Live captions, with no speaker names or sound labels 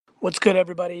What's good,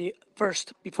 everybody?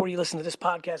 First, before you listen to this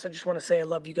podcast, I just want to say I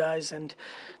love you guys and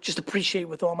just appreciate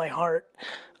with all my heart.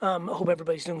 I hope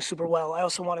everybody's doing super well. I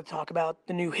also want to talk about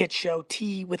the new hit show,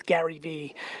 Tea with Gary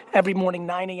Vee, every morning,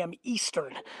 9 a.m.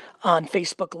 Eastern on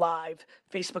Facebook Live,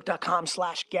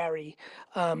 facebook.com/Gary.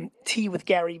 Tea with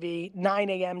Gary Vee, 9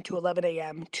 a.m. to 11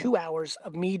 a.m., 2 hours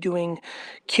of me doing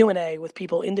Q&A with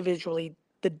people individually,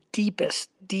 the deepest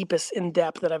in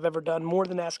depth that I've ever done, more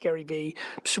than Ask Gary Vee.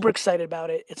 I'm super excited about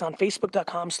it. It's on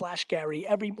facebook.com/Gary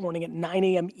every morning at 9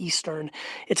 a.m. Eastern.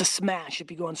 It's a smash.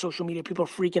 If you go on social media, people are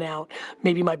freaking out.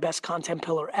 Maybe my best content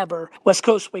pillar ever. West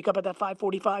Coast, wake up at that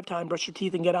 5:45 time, brush your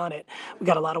teeth and get on it. We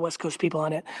got a lot of West Coast people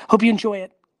on it. Hope you enjoy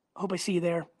it. Hope I see you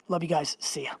there. Love you guys.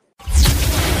 See ya.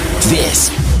 This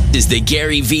is the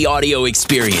Gary Vee audio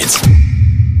experience.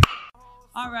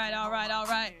 All right.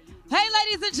 Hey,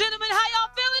 ladies and gentlemen, how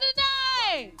y'all feeling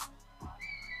tonight?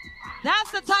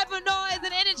 That's the type of noise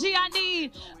and energy I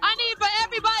need. I need for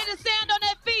everybody to stand on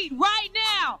their feet right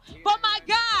now. For my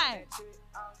guy,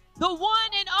 the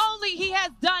one and only, he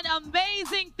has done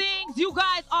amazing things. You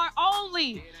guys are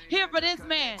only here for this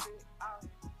man.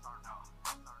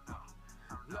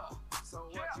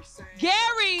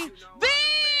 Gary Vee!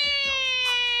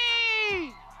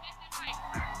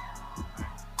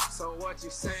 So what you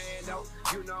saying, though?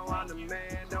 You know I'm the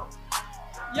man, though.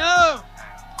 Yo,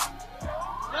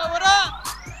 what up?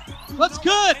 What's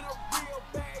good?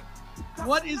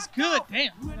 What is good?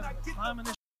 Damn.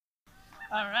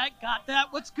 All right, got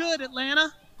that. What's good,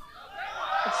 Atlanta?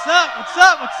 What's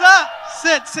up?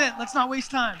 Sit. Let's not waste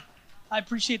time. I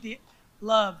appreciate the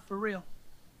love, for real.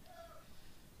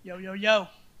 Yo.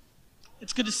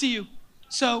 It's good to see you.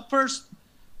 So first,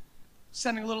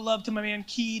 sending a little love to my man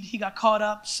Keed. He got caught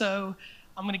up, so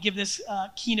I'm going to give this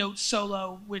keynote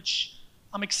solo, which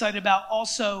I'm excited about.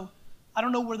 Also, I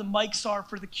don't know where the mics are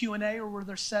for the Q&A or where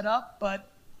they're set up,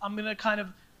 but I'm going to kind of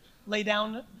lay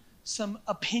down some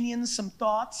opinions, some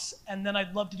thoughts, and then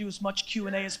I'd love to do as much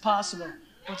Q&A as possible.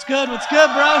 What's good,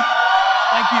 bro?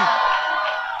 Thank you.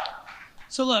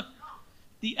 So look,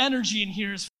 the energy in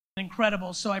here is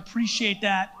incredible, so I appreciate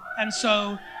that. And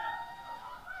so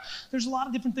there's a lot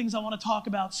of different things I want to talk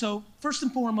about. So first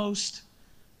and foremost,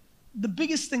 the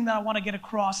biggest thing that I want to get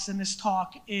across in this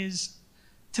talk is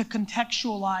to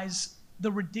contextualize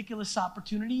the ridiculous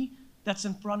opportunity that's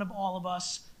in front of all of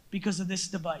us because of this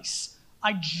device.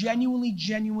 I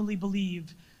genuinely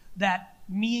believe that,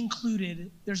 me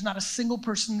included, there's not a single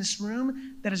person in this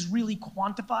room that has really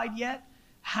quantified yet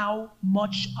how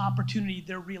much opportunity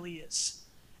there really is.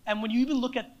 And when you even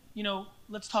look at,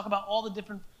 let's talk about all the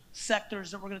different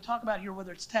sectors that we're going to talk about here,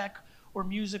 whether it's tech or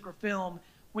music or film.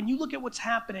 When you look at what's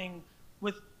happening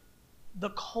with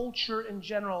the culture in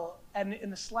general, and in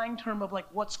the slang term of like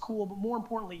what's cool, but more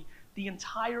importantly, the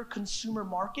entire consumer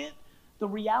market, the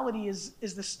reality is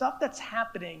the stuff that's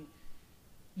happening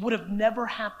would have never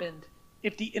happened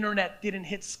if the internet didn't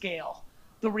hit scale.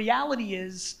 The reality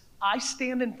is I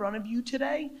stand in front of you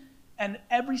today and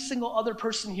every single other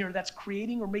person here that's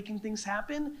creating or making things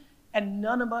happen, and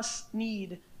none of us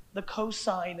need the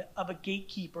cosign of a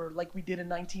gatekeeper like we did in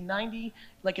 1990,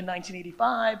 like in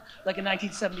 1985, like in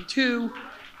 1972.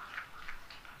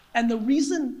 And the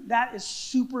reason that is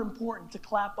super important to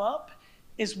clap up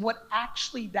is what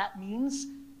actually that means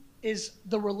is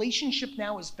the relationship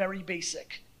now is very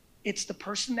basic. It's the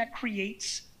person that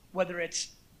creates, whether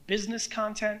it's business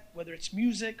content, whether it's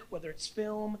music, whether it's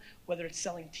film, whether it's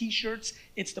selling t-shirts,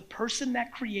 it's the person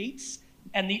that creates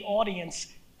and the audience,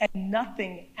 and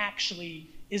nothing actually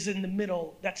is in the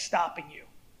middle that's stopping you.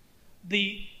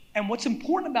 And what's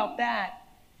important about that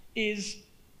is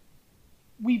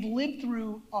we've lived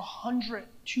through 100,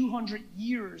 200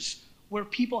 years where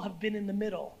people have been in the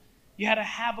middle. You had to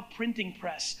have a printing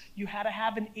press. You had to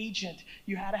have an agent.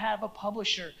 You had to have a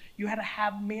publisher. You had to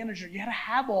have a manager. You had to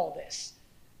have all this.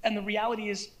 And the reality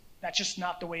is that's just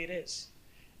not the way it is.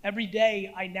 Every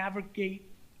day I navigate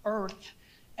Earth,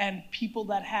 and people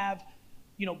that have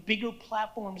bigger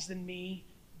platforms than me,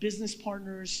 business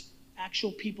partners,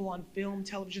 actual people on film,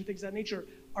 television, things of that nature,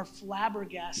 are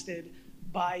flabbergasted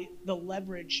by the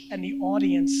leverage and the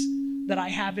audience that I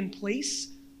have in place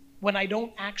when I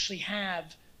don't actually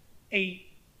have a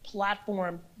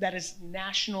platform that is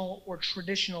national or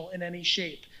traditional in any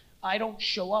shape. I don't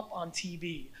show up on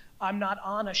TV. I'm not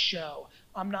on a show.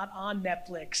 I'm not on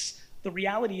Netflix. The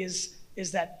reality is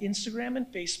that Instagram and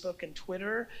Facebook and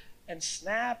Twitter and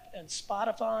Snap and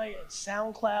Spotify and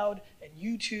SoundCloud and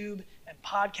YouTube and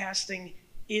podcasting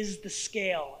is the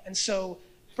scale. And so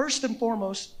first and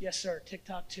foremost, yes sir,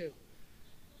 TikTok too.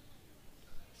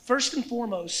 First and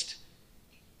foremost,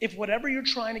 if whatever you're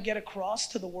trying to get across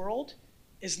to the world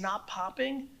is not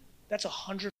popping, that's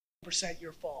 100%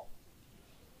 your fault.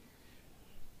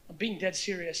 I'm being dead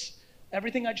serious.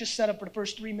 Everything I just set up for the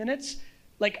first 3 minutes,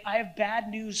 like, I have bad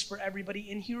news for everybody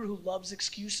in here who loves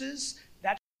excuses.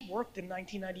 That worked in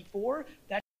 1994.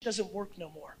 That doesn't work no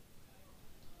more.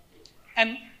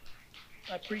 And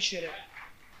I appreciate it.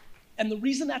 And the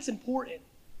reason that's important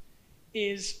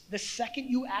is the second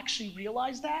you actually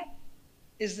realize that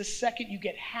is the second you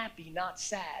get happy, not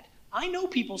sad. I know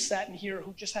people sat in here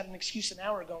who just had an excuse an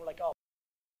hour ago and were like, oh.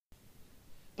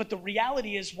 But the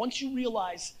reality is, once you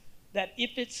realize that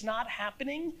if it's not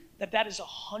happening, that is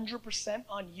 100%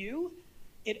 on you,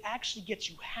 it actually gets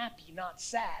you happy, not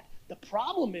sad. The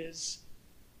problem is,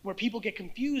 where people get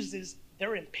confused is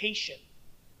they're impatient.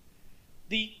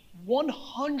 The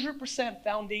 100%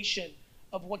 foundation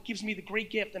of what gives me the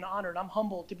great gift and honor, and I'm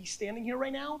humbled to be standing here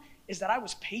right now, is that I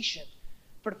was patient.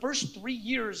 For the first 3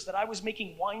 years that I was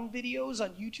making wine videos on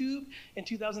YouTube in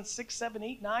 2006, 7,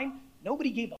 8, 9,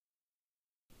 nobody gave a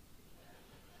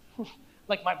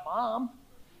like my mom.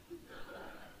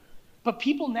 But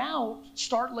people now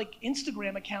start like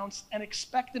Instagram accounts and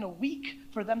expect in a week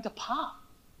for them to pop.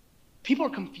 People are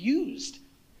confused.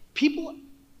 People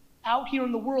out here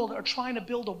in the world are trying to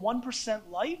build a 1%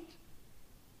 life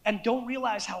and don't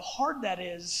realize how hard that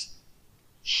is.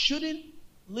 Shouldn't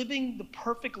living the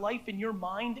perfect life in your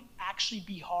mind actually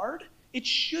be hard? It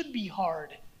should be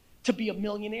hard to be a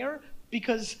millionaire,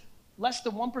 because less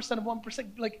than 1% of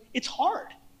 1%, like, it's hard.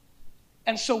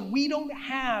 And so we don't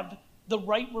have the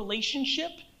right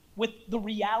relationship with the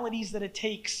realities that it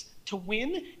takes to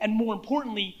win. And more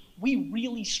importantly, we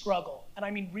really struggle, and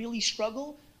I mean really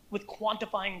struggle, with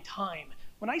quantifying time.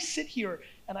 When I sit here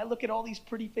and I look at all these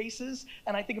pretty faces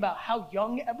and I think about how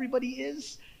young everybody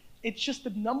is, it's just the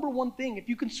number one thing. If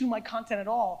you consume my content at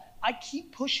all, I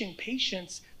keep pushing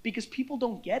patience because people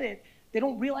don't get it. They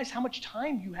don't realize how much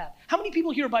time you have. How many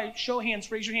people here, by show of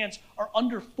hands, raise your hands, are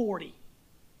under 40?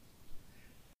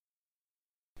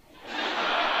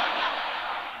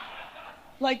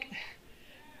 Like,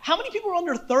 how many people are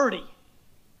under 30?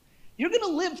 You're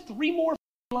gonna live 3 more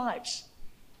lives.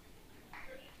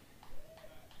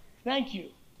 Thank you.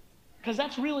 Because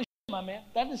that's really, my man.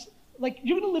 That is, like,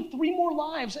 you're gonna live 3 more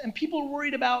lives, and people are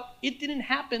worried about it didn't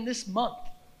happen this month.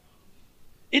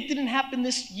 It didn't happen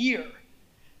this year.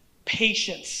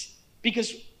 Patience.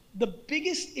 Because the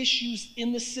biggest issues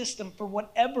in the system for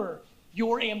whatever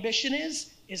your ambition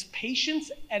is patience.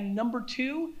 And number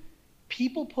 2,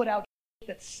 people put out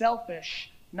that's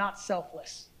selfish, not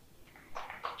selfless.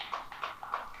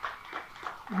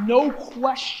 No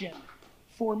question,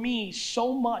 for me,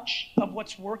 so much of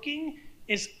what's working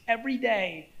is every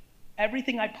day,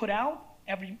 everything I put out,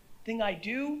 everything I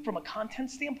do from a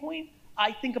content standpoint,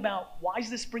 I think about, why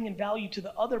is this bringing value to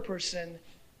the other person?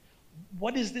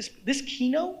 What is this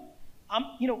keynote?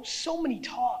 So many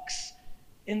talks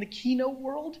in the keynote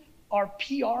world are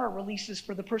PR releases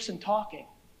for the person talking.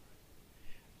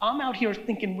 I'm out here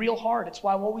thinking real hard. It's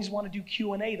why I always want to do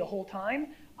Q&A the whole time.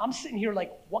 I'm sitting here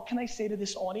like, what can I say to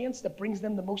this audience that brings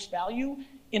them the most value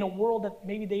in a world that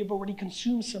maybe they've already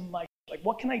consumed some of my, like,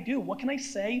 what can I do? What can I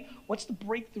say? What's the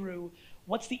breakthrough?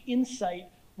 What's the insight?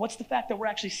 What's the fact that we're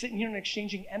actually sitting here and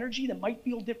exchanging energy that might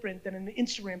feel different than in the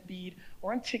Instagram feed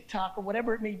or on TikTok or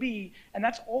whatever it may be? And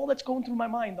that's all that's going through my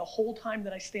mind the whole time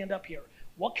that I stand up here.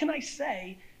 What can I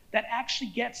say that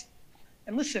actually gets,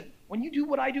 and listen, when you do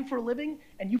what I do for a living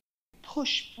and you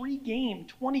push free game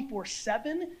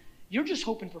 24/7, you're just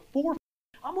hoping for 4.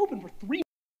 I'm hoping for 3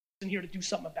 in here to do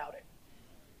something about it.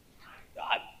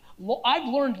 I've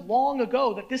learned long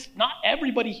ago that not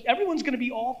everyone's going to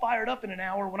be all fired up in an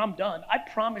hour when I'm done. I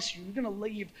promise you're going to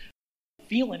leave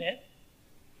feeling it.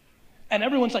 And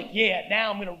everyone's like, yeah,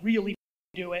 now I'm going to really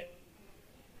do it.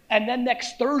 And then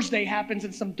next Thursday happens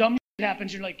and some dumb shit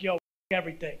happens. You're like, yo,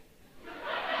 everything.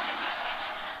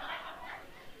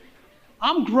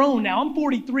 I'm grown now. I'm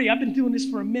 43. I've been doing this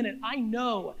for a minute. I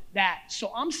know that.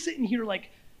 So I'm sitting here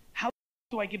like, how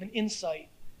do I give an insight?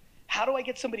 How do I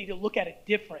get somebody to look at it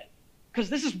different? Because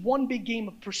this is one big game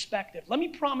of perspective. Let me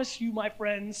promise you, my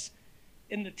friends,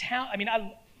 in the town,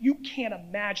 you can't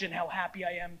imagine how happy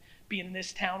I am being in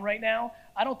this town right now.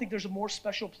 I don't think there's a more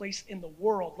special place in the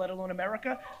world, let alone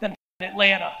America, than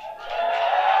Atlanta.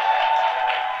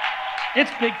 It's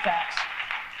big facts.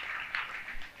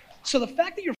 So the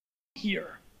fact that you're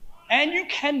here, and you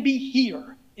can be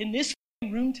here in this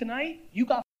room tonight, you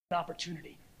got an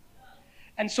opportunity.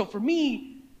 And so for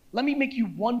me, let me make you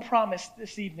one promise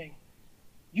this evening.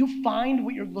 You find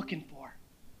what you're looking for.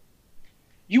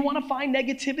 You want to find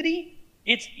negativity?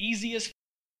 It's easy as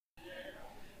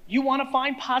You want to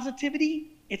find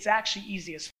positivity? It's actually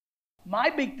easy as My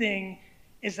big thing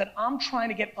is that I'm trying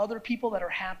to get other people that are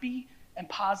happy and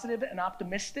positive and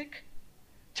optimistic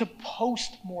to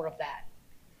post more of that.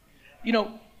 You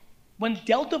know, when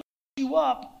Delta f***s you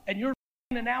up and you're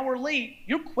an hour late,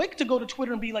 you're quick to go to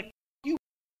Twitter and be like, you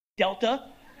Delta.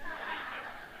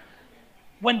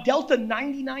 When Delta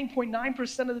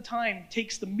 99.9% of the time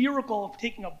takes the miracle of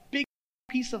taking a big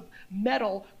piece of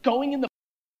metal, going in the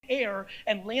air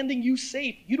and landing you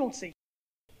safe, you don't say.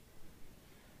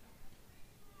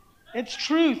 It's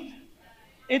truth.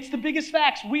 It's the biggest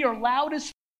facts. We are loud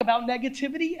as about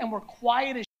negativity and we're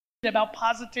quiet as about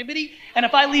positivity. And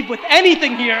if I leave with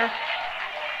anything here,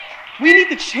 we need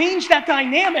to change that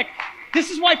dynamic. This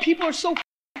is why people are so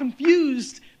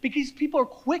confused, because people are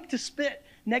quick to spit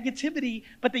negativity,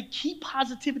 but they keep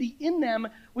positivity in them,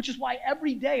 which is why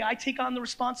every day I take on the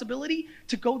responsibility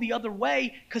to go the other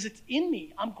way, because it's in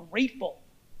me. I'm grateful.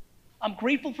 I'm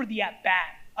grateful for the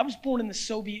at-bat. I was born in the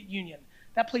Soviet Union.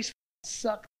 That place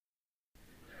sucked.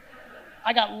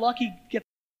 I got lucky to get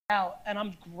out, and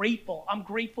I'm grateful. I'm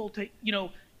grateful to,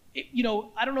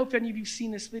 I don't know if any of you have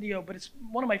seen this video, but it's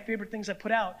one of my favorite things I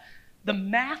put out. The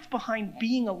math behind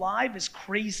being alive is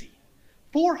crazy.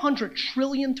 400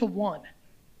 trillion to 1.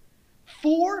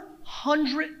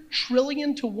 400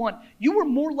 trillion to 1. You were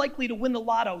more likely to win the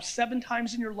lotto 7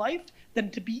 times in your life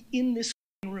than to be in this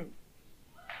room.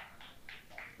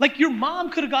 Like, your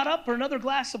mom could have got up for another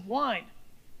glass of wine.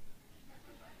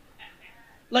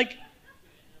 Like,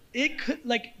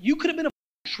 you could have been a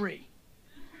tree.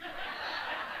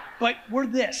 But we're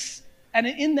this. And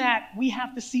in that, we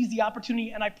have to seize the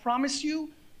opportunity. And I promise you,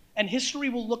 and history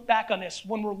will look back on this,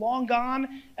 when we're long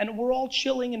gone and we're all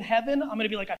chilling in heaven, I'm going to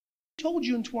be like, I told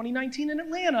you in 2019 in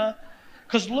Atlanta,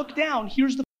 because look down,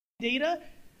 here's the data.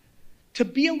 To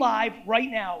be alive right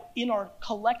now in our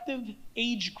collective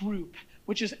age group,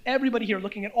 which is everybody here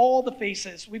looking at all the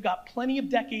faces, we've got plenty of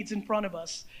decades in front of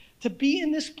us, to be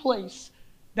in this place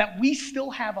that we still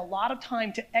have a lot of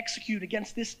time to execute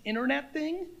against this internet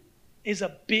thing is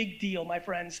a big deal, my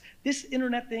friends. This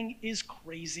internet thing is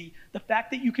crazy. The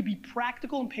fact that you could be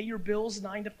practical and pay your bills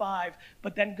 9 to 5,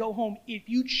 but then go home if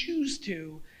you choose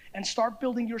to and start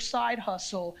building your side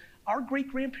hustle. Our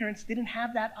great-grandparents didn't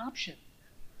have that option.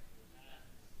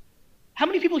 How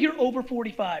many people here over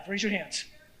 45? Raise your hands.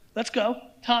 Let's go.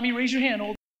 Tommy, raise your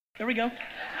hand. There we go.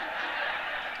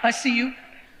 I see you.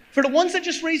 For the ones that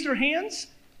just raised their hands,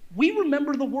 we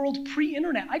remember the world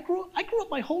pre-internet. I grew up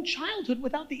my whole childhood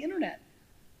without the internet.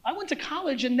 I went to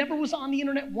college and never was on the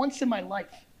internet once in my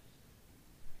life.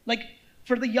 Like,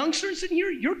 for the youngsters in here,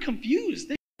 you're confused.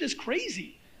 This is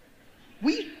crazy.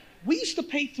 We used to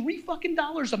pay $3 fucking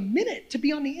a minute to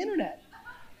be on the internet.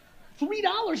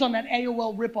 $3 on that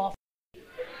AOL ripoff.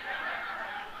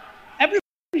 Everyone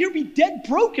here would be dead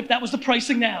broke if that was the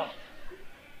pricing now.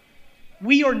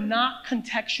 We are not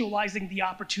contextualizing the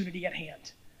opportunity at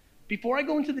hand. Before I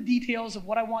go into the details of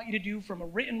what I want you to do from a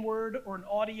written word or an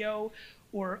audio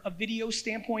or a video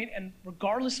standpoint, and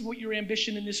regardless of what your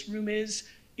ambition in this room is,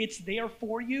 it's there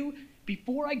for you.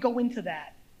 Before I go into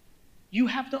that, you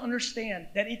have to understand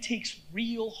that it takes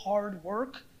real hard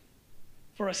work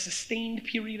for a sustained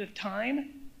period of time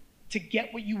to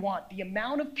get what you want. The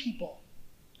amount of people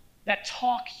that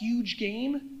talk huge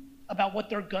game about what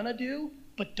they're gonna do,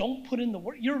 but don't put in the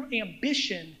work, your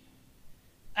ambition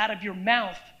out of your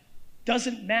mouth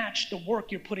doesn't match the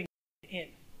work you're putting in.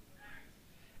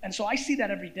 And so I see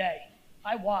that every day.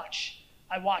 I watch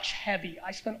heavy.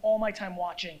 I spend all my time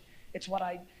watching. It's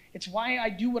why I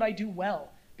do what I do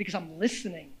well, because I'm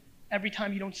listening every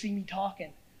time you don't see me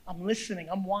talking. I'm listening,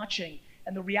 I'm watching.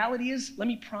 And the reality is, let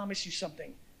me promise you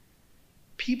something.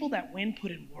 People that win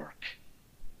put in work.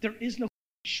 There is no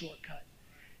shortcut.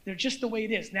 They're just the way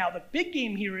it is. Now, the big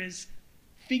game here is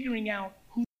figuring out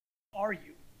who are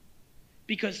you.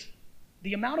 Because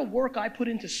the amount of work I put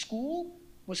into school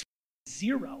was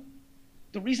 0.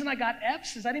 The reason I got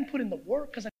Fs is I didn't put in the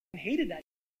work because I hated that.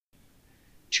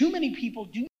 Too many people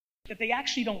do that they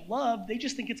actually don't love, they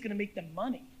just think it's gonna make them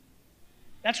money.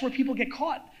 That's where people get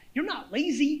caught. You're not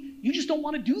lazy, you just don't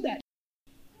wanna do that.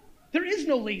 There is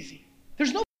no lazy.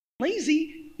 There's no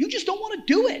lazy, you just don't wanna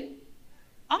do it.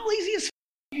 I'm lazy as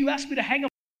if you ask me to hang a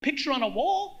picture on a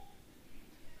wall.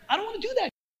 I don't wanna do that.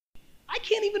 I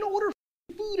can't even order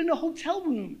food in a hotel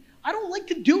room. I don't like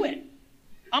to do it.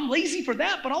 I'm lazy for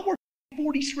that, but I'll work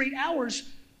 40 straight hours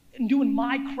and doing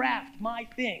my craft, my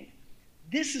thing.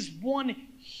 This is one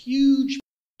huge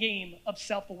game of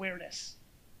self-awareness.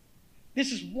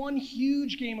 This is one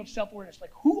huge game of self-awareness.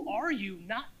 Like, who are you?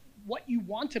 Not what you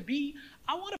want to be.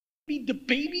 I want to be the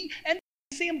baby and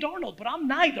Sam Darnold, but I'm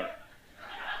neither.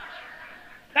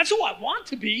 That's who I want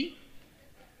to be,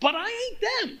 but I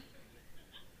ain't them.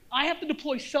 I have to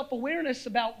deploy self-awareness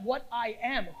about what I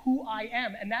am, who I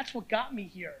am, and that's what got me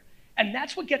here. And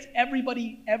that's what gets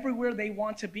everybody everywhere they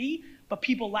want to be, but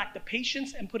people lack the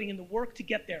patience and putting in the work to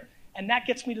get there. And that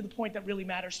gets me to the point that really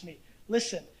matters to me.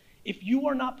 Listen, if you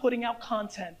are not putting out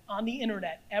content on the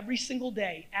internet every single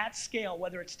day at scale,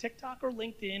 whether it's TikTok or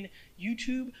LinkedIn,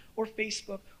 YouTube or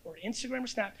Facebook or Instagram or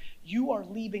Snap, you are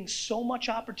leaving so much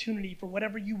opportunity for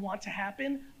whatever you want to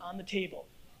happen on the table.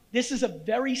 This is a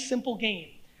very simple game.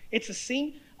 It's the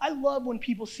same. I love when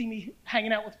people see me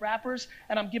hanging out with rappers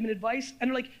and I'm giving advice and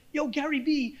they're like, yo, Gary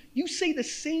Vee, you say the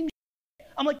same shit.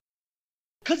 I'm like,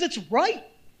 because it's right.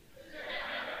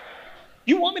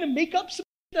 You want me to make up something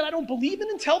that I don't believe in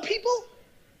and tell people?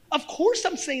 Of course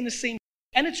I'm saying the same.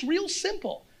 And it's real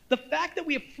simple. The fact that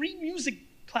we have free music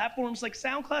platforms like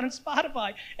SoundCloud and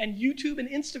Spotify and YouTube and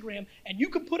Instagram, and you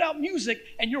can put out music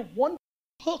and you're one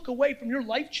hook away from your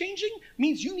life changing,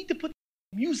 means you need to put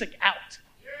music out.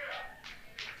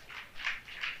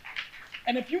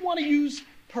 And if you want to use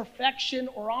perfection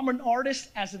or I'm an artist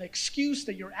as an excuse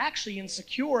that you're actually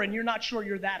insecure and you're not sure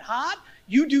you're that hot,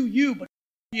 you do you, but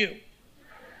you.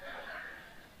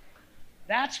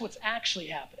 That's what's actually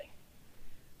happening.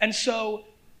 And so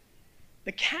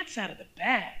the cat's out of the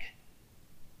bag.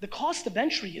 The cost of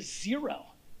entry is zero.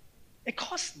 It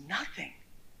costs nothing.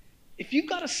 If you've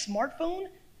got a smartphone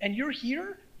and you're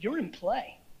here, you're in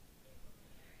play.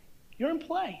 You're in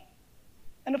play.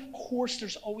 And of course,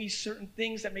 there's always certain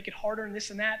things that make it harder and this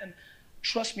and that. And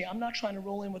trust me, I'm not trying to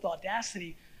roll in with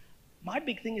audacity. My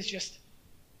big thing is just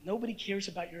nobody cares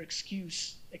about your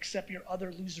excuse except your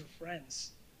other loser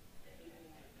friends.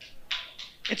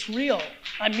 It's real.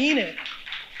 I mean it.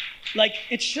 Like,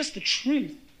 it's just the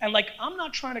truth. And like, I'm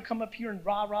not trying to come up here and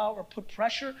rah-rah or put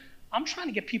pressure. I'm trying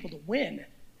to get people to win.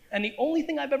 And the only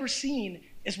thing I've ever seen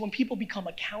is when people become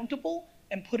accountable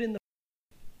and put in the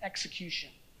execution.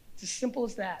 It's as simple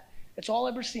as that. That's all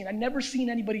I've ever seen. I've never seen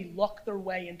anybody luck their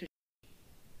way into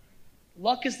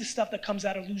luck is the stuff that comes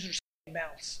out of losers'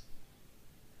 mouths.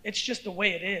 It's just the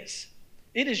way it is.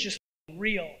 It is just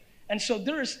real. And so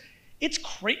it's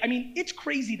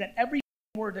crazy that every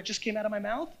word that just came out of my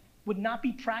mouth would not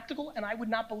be practical, and I would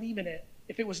not believe in it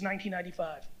if it was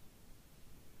 1995.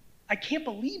 I can't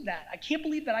believe that. I can't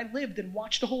believe that I lived and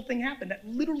watched the whole thing happen, that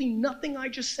literally nothing I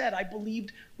just said I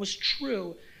believed was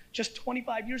true just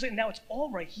 25 years ago, and now it's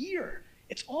all right here.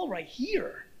 It's all right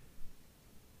here.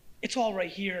 It's all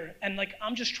right here. And like,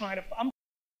 I'm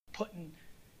putting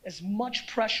as much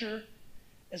pressure,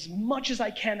 as much as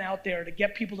I can out there to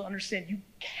get people to understand you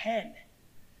can.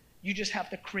 You just have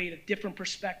to create a different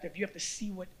perspective. You have to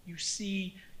see what you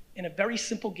see in a very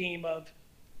simple game of,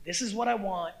 this is what I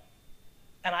want,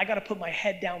 and I got to put my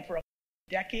head down for a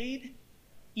decade,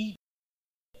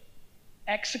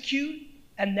 execute,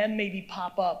 and then maybe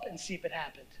pop up and see if it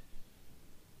happened.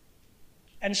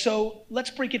 And so let's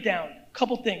break it down.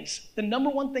 Couple things. The number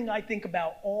one thing I think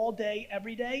about all day,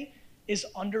 every day, is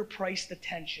underpriced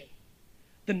attention.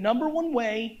 The number one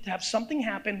way to have something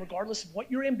happen, regardless of what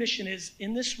your ambition is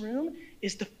in this room,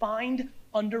 is to find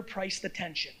underpriced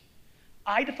attention.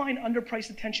 I define underpriced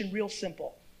attention real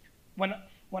simple. When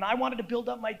I wanted to build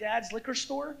up my dad's liquor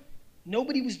store,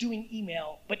 nobody was doing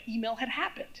email, but email had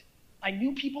happened. I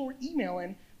knew people were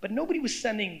emailing, but nobody was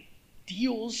sending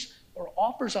deals or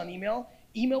offers on email.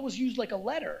 Email was used like a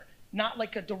letter, not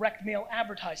like a direct mail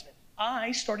advertisement.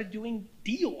 I started doing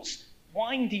deals,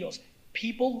 wine deals.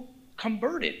 People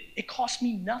converted. It cost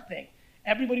me nothing.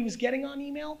 Everybody was getting on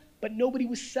email, but nobody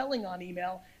was selling on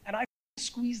email, and I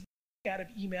squeezed the out of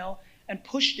email and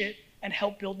pushed it and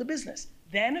helped build the business.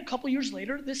 Then a couple years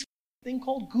later, this thing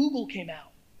called Google came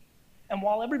out. And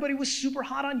while everybody was super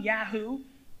hot on Yahoo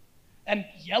and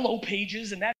Yellow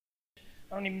Pages and that,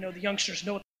 I don't even know the youngsters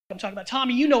know what I'm talking about.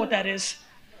 Tommy, you know what that is.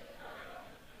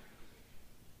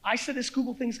 I said this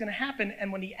Google thing's gonna happen,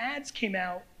 and when the ads came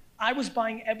out, I was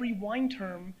buying every wine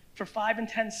term for 5 and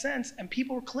 10 cents, and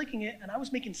people were clicking it, and I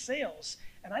was making sales.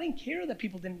 And I didn't care that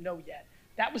people didn't know yet.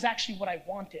 That was actually what I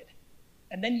wanted.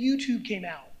 And then YouTube came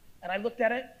out, and I looked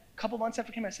at it a couple months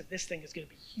after it came out. I said, this thing is gonna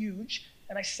be huge.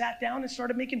 And I sat down and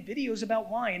started making videos about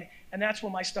wine, and that's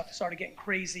when my stuff started getting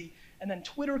crazy. And then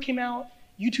Twitter came out,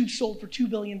 YouTube sold for $2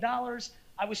 billion.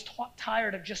 I was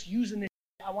tired of just using this.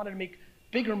 I wanted to make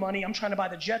bigger money. I'm trying to buy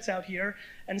the jets out here.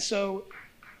 And so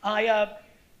I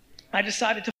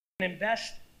decided to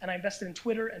invest, and I invested in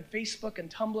Twitter and Facebook and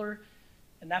Tumblr,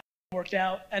 and that worked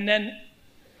out. And then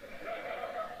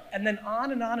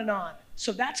on and on and on.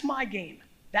 So that's my game.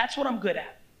 That's what I'm good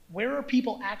at. Where are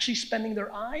people actually spending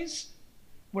their eyes?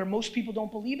 Where most people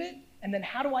don't believe it? And then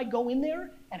how do I go in there,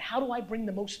 and how do I bring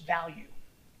the most value?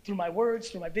 Through my words,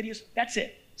 through my videos. That's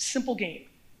it. Simple game.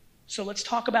 So let's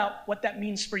talk about what that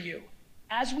means for you.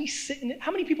 As we sit in it, how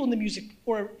many people in the music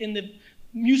or in the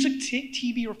music,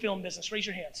 TV, or film business? Raise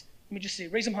your hands. Let me just see.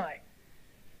 Raise them high.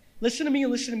 Listen to me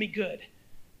and listen to me good.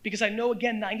 Because I know,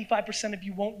 again, 95% of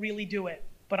you won't really do it.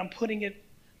 But I'm putting it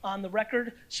on the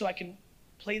record so I can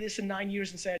play this in 9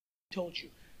 years and say, I told you.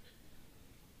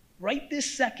 Right this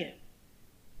second,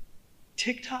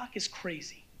 TikTok is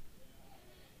crazy.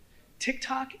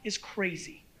 TikTok is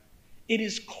crazy. It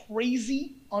is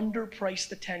crazy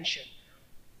underpriced attention.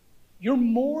 You're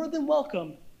more than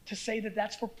welcome to say that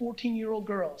that's for 14-year-old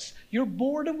girls. You're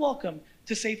more than welcome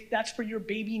to say that's for your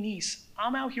baby niece.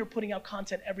 I'm out here putting out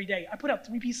content every day. I put out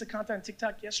 3 pieces of content on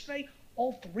TikTok yesterday.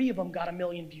 All 3 of them got 1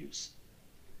 million views.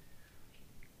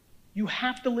 You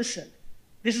have to listen.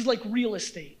 This is like real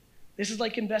estate. This is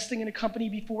like investing in a company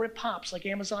before it pops, like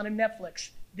Amazon and Netflix.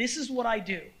 This is what I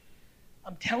do.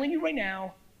 I'm telling you right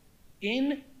now,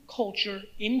 in culture,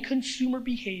 in consumer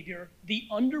behavior, the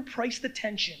underpriced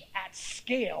attention at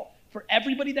scale for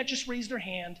everybody that just raised their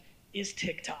hand is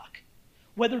TikTok.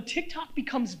 Whether TikTok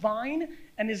becomes Vine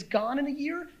and is gone in a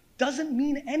year doesn't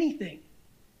mean anything.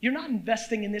 You're not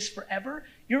investing in this forever.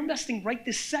 You're investing right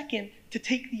this second to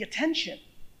take the attention.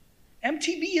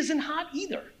 MTV isn't hot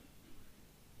either.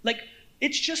 Like,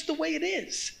 it's just the way it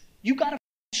is. You gotta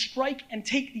strike and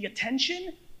take the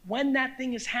attention when that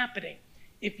thing is happening.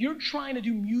 If you're trying to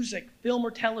do music, film,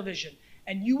 or television,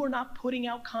 and you are not putting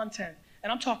out content,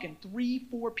 and I'm talking 3,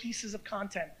 4 pieces of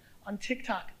content on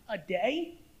TikTok a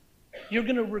day, you're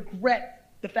gonna regret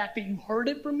the fact that you heard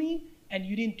it from me and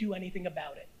you didn't do anything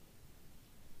about it.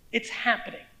 It's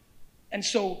happening. And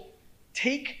so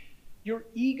take your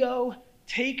ego,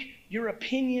 take your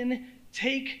opinion,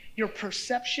 take your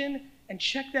perception, and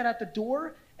check that at the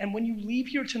door. And when you leave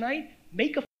here tonight,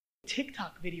 make a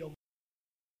TikTok video.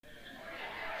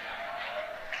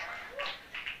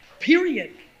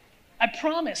 Period. I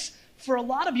promise. For a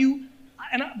lot of you,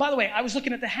 and by the way, I was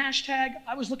looking at the hashtag,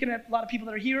 I was looking at a lot of people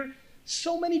that are here.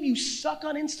 So many of you suck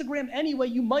on Instagram anyway,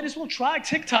 you might as well try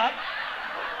TikTok.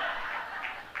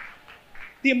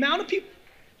 The amount of people,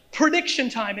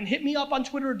 prediction time, and hit me up on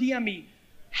Twitter or DM me.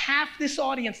 Half this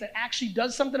audience that actually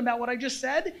does something about what I just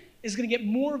said is gonna get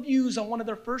more views on one of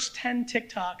their first 10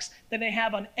 TikToks than they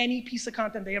have on any piece of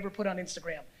content they ever put on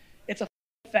Instagram. It's a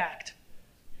fact.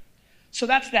 So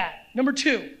that's that. Number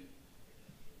 2,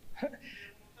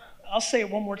 I'll say it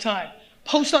one more time.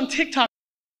 Post on TikTok.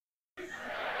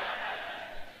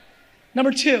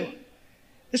 Number 2,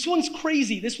 this one's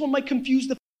crazy. This one might confuse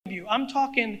the of you. I'm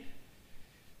talking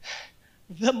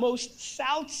the most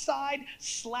South Side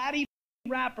slatty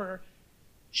rapper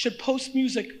should post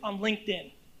music on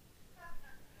LinkedIn.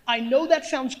 I know that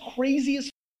sounds crazy as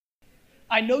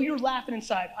I know you're laughing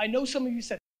inside. I know some of you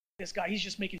said, this guy, he's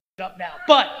just making shit up now.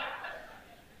 But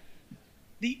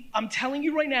I'm telling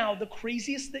you right now,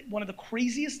 one of the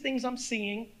craziest things I'm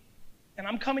seeing, and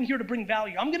I'm coming here to bring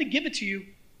value. I'm gonna give it to you.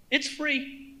 It's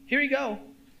free. Here you go.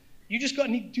 You just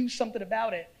need to do something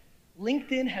about it.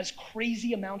 LinkedIn has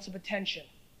crazy amounts of attention,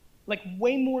 like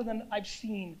way more than I've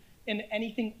seen in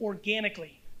anything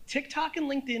organically. TikTok and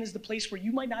LinkedIn is the place where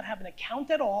you might not have an account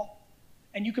at all,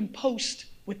 and you can post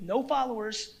with no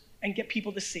followers and get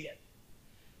people to see it.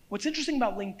 What's interesting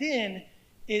about LinkedIn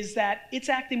is that it's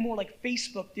acting more like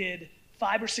Facebook did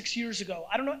 5 or 6 years ago.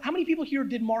 I don't know, how many people here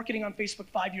did marketing on Facebook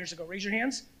 5 years ago? Raise your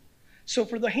hands. So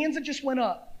for the hands that just went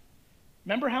up,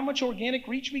 remember how much organic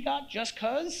reach we got just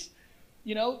because?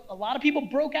 You know, a lot of people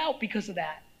broke out because of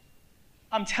that.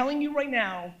 I'm telling you right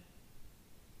now,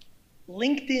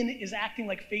 LinkedIn is acting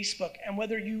like Facebook, and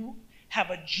whether you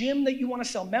have a gym that you want to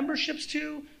sell memberships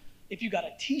to, if you got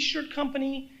a t-shirt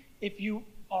company, if you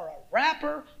are a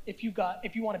rapper, if you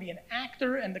want to be an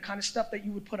actor and the kind of stuff that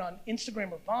you would put on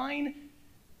Instagram or Vine,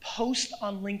 post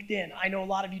on LinkedIn. I know a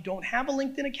lot of you don't have a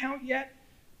LinkedIn account yet.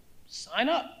 Sign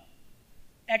up.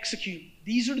 Execute.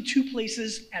 These are the 2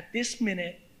 places at this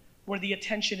minute where the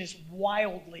attention is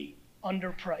wildly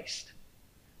underpriced.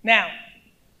 Now,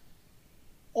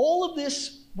 all of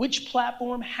this, which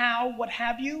platform, how, what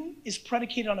have you, is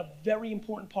predicated on a very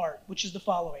important part, which is the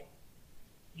following.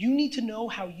 You need to know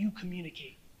how you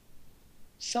communicate.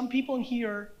 Some people in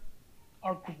here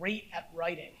are great at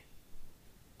writing.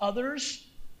 Others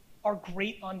are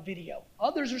great on video.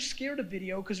 Others are scared of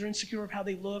video because they're insecure of how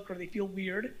they look or they feel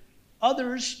weird.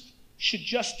 Others should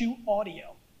just do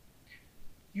audio.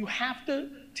 You have to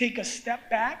take a step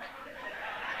back.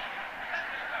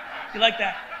 You like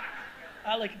that?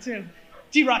 I like it too.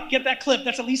 D-Rock, get that clip.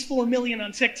 That's at least 4 million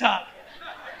on TikTok.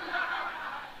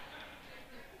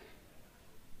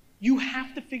 You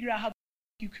have to figure out how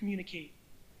you communicate.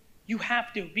 You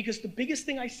have to, because the biggest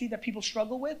thing I see that people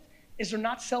struggle with is they're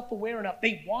not self-aware enough.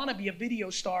 They want to be a video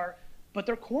star, but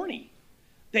they're corny.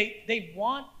 They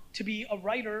want to be a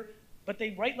writer, but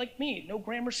they write like me, no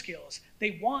grammar skills.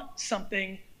 They want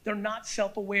something, they're not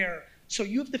self-aware. So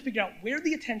you have to figure out where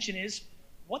the attention is,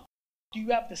 what do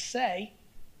you have to say,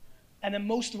 and then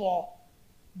most of all,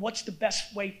 what's the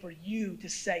best way for you to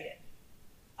say it?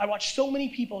 I watch so many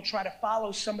people try to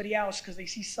follow somebody else because they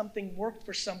see something worked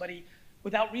for somebody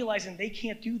without realizing they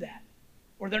can't do that,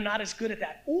 or they're not as good at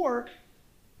that. Or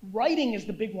writing is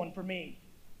the big one for me.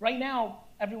 Right now,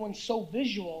 everyone's so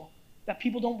visual that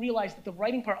people don't realize that the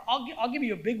writing part, I'll give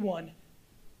you a big one.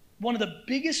 One of the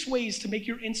biggest ways to make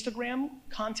your Instagram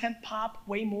content pop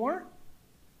way more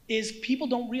is people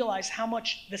don't realize how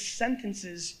much the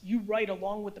sentences you write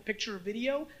along with the picture or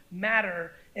video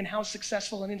matter in how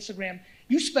successful on Instagram.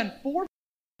 You spend 4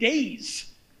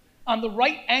 days on the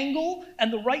right angle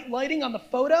and the right lighting on the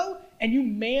photo, and you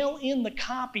mail in the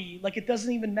copy like it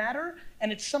doesn't even matter,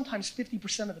 and it's sometimes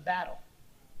 50% of the battle.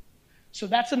 So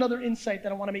that's another insight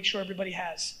that I want to make sure everybody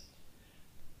has.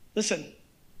 Listen,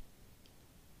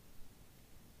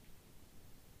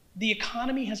 the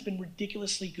economy has been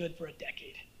ridiculously good for a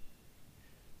decade.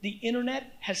 The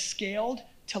internet has scaled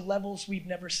to levels we've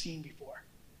never seen before.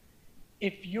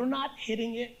 If you're not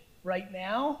hitting it right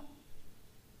now,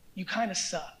 you kind of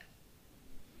suck.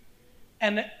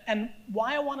 And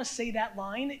why I want to say that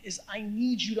line is I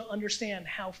need you to understand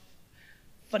how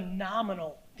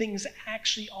phenomenal things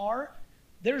actually are.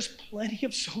 There's plenty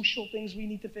of social things we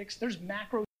need to fix. There's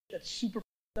macro that's super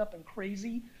up and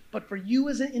crazy. But for you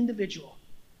as an individual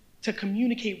to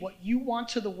communicate what you want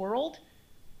to the world,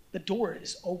 the door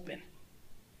is open.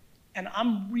 And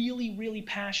I'm really, really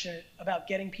passionate about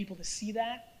getting people to see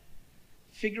that,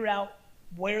 figure out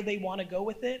where they want to go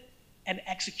with it, and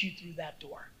execute through that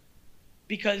door.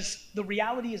 Because the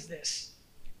reality is this: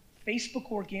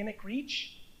 Facebook organic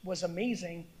reach was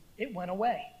amazing, it went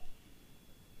away.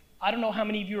 I don't know how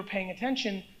many of you are paying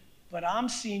attention, but I'm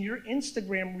seeing your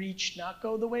Instagram reach not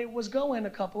go the way it was going a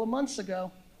couple of months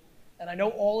ago. And I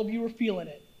know all of you are feeling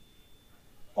it.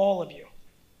 All of you.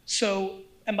 So,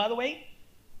 and by the way,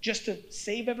 just to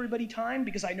save everybody time,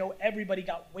 because I know everybody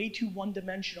got way too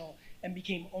one-dimensional and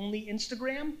became only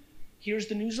Instagram, here's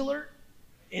the news alert: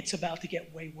 it's about to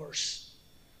get way worse.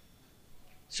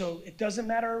 So it doesn't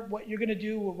matter what you're gonna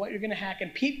do or what you're gonna hack,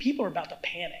 and people are about to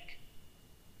panic.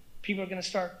 People are gonna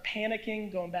start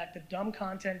panicking, going back to dumb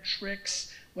content,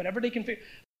 tricks, whatever they can figure,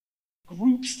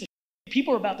 groups.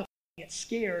 People are about to get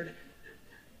scared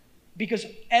because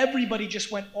everybody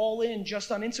just went all in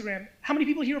just on Instagram. How many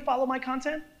people here follow my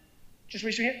content? Just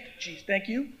raise your hand. Geez, thank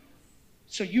you.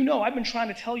 So you know I've been trying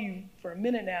to tell you for a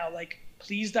minute now, like,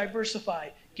 please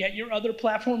diversify, get your other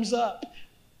platforms up.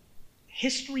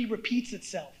 History repeats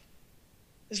itself.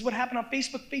 This is what happened on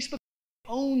Facebook. Facebook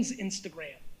owns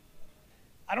Instagram.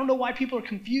 I don't know why people are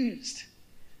confused.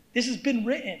 This has been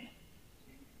written,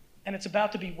 and it's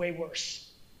about to be way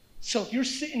worse. So if you're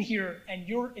sitting here and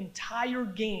your entire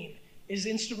game is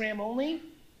Instagram only,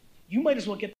 you might as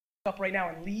well get up right now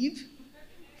and leave.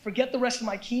 Forget the rest of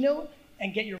my keynote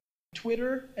and get your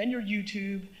Twitter and your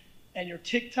YouTube and your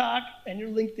TikTok and your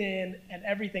LinkedIn and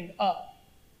everything up.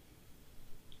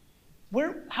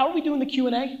 How are we doing the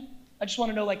Q&A? I just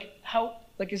want to know,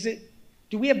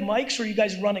 do we have mics, or are you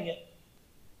guys running it?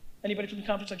 Anybody from the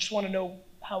conference? I just want to know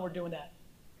how we're doing that.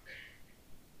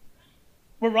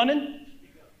 We're running?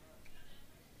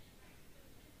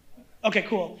 Okay,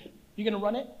 cool. You gonna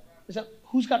run it?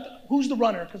 Who's the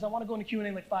runner? Because I want to go into Q&A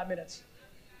in like 5 minutes.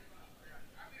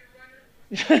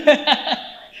 But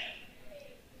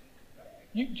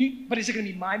is it gonna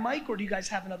be my mic, or do you guys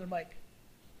have another mic?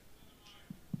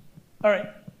 All right.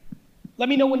 Let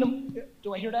me know when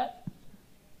do I hear that?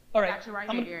 All right. Gotcha, right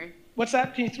here, Gary. What's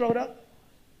that? Can you throw it up?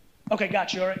 Okay,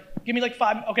 got you. All right. Give me like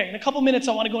 5. Okay, in a couple minutes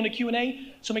I want to go into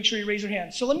Q&A, so make sure you raise your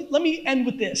hand. So let me end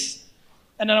with this,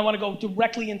 and then I want to go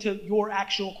directly into your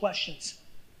actual questions.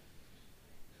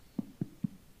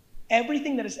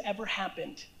 Everything that has ever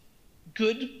happened,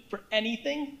 good for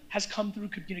anything, has come through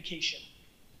communication.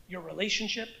 Your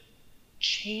relationship,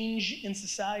 change in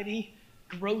society,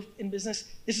 growth in business.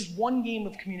 This is one game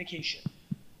of communication.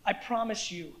 I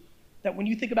promise you that when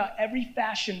you think about every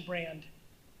fashion brand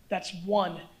that's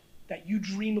one that you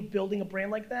dream of building a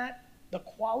brand like that, the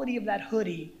quality of that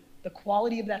hoodie, the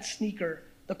quality of that sneaker,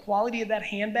 the quality of that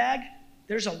handbag,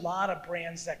 there's a lot of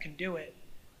brands that can do it.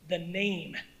 The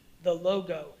name, the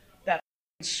logo, that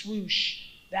swoosh,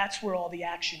 that's where all the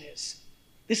action is.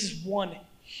 This is one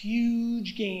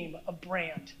huge game of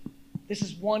brand. This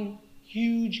is one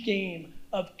huge game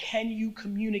of, can you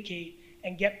communicate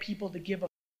and get people to give a.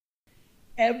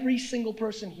 Every single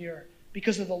person here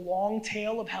because of the long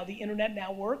tail of how the internet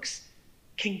now works,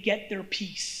 can get their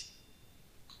piece.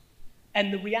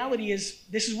 And the reality is,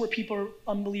 this is where people are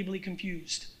unbelievably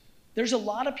confused. There's a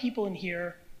lot of people in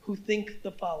here who think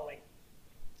the following: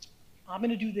 I'm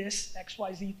gonna do this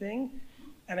XYZ thing,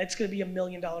 and it's gonna be $1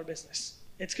 million business.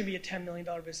 It's gonna be a $10 million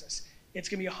business. It's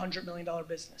gonna be a $100 million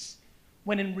business.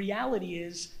 When in reality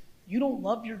is, you don't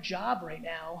love your job right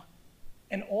now,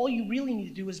 and all you really need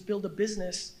to do is build a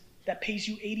business that pays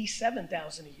you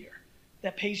 $87,000 a year,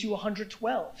 that pays you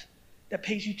 $112,000, that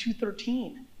pays you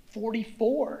 $213,000,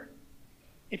 $44,000,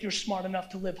 if you're smart enough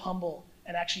to live humble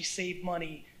and actually save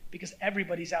money, because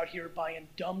everybody's out here buying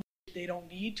dumb shit they don't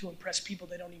need to impress people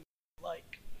they don't even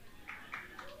like.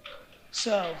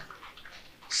 So,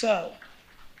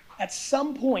 at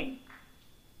some point,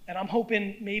 and I'm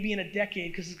hoping maybe in a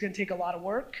decade, because it's gonna take a lot of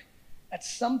work, at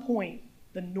some point,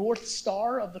 the North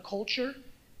Star of the culture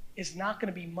is not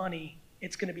gonna be money,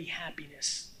 it's gonna be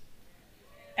happiness.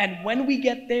 And when we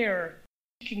get there,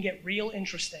 it can get real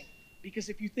interesting. Because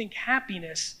if you think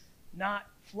happiness, not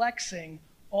flexing,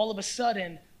 all of a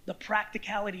sudden, the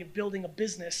practicality of building a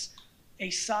business, a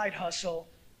side hustle,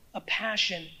 a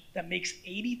passion that makes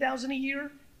 $80,000 a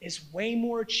year is way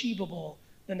more achievable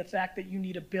than the fact that you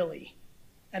need a Billy.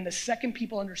 And the second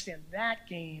people understand that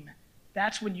game,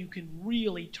 that's when you can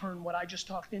really turn what I just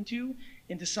talked into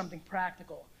something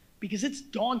practical. Because it's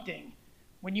daunting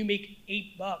when you make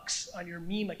 $8 on your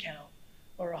meme account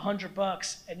or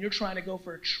 $100 and you're trying to go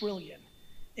for $1 trillion.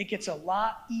 It gets a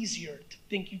lot easier to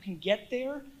think you can get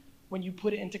there when you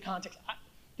put it into context.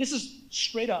 This is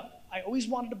straight up. I always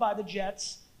wanted to buy the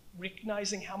jets,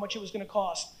 recognizing how much it was gonna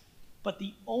cost. But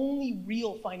the only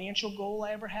real financial goal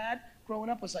I ever had growing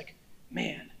up was like,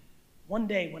 man, one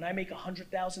day when I make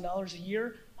 $100,000 a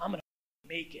year, I'm gonna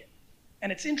make it.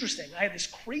 And it's interesting, I had this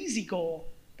crazy goal,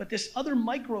 but this other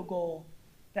micro goal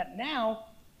that now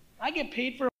I get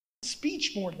paid for a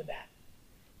speech more than that.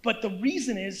 But the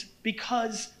reason is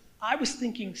because I was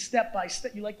thinking step by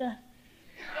step. You like that?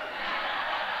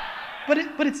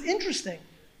 But it's interesting.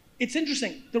 It's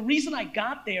interesting. The reason I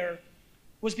got there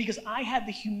was because I had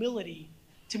the humility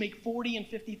to make $40,000 and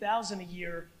 $50,000 a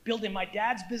year, building my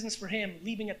dad's business for him,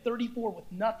 leaving at 34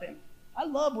 with nothing. I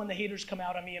love when the haters come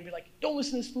out on me and be like, don't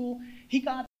listen to this fool. He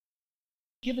got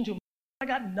given to him. I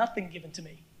got nothing given to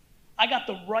me. I got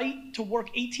the right to work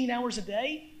 18 hours a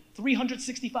day,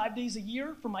 365 days a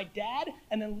year for my dad,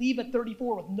 and then leave at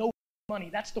 34 with no money.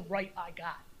 That's the right I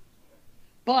got.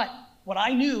 But what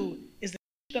I knew is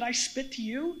that I spit to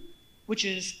you, which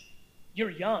is, you're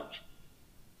young.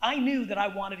 I knew that I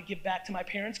wanted to give back to my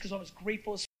parents because I was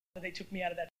grateful as that they took me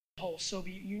out of that whole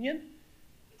Soviet Union.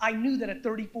 I knew that at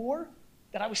 34,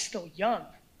 that I was still young.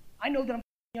 I know that I'm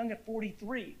young at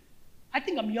 43. I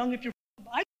think I'm young if you're,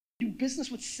 I do business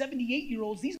with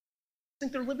 78-year-olds. These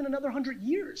think they're living another 100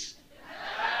 years.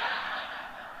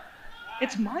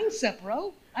 It's mindset,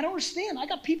 bro. I don't understand. I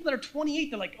got people that are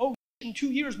 28, they're like, oh, in 2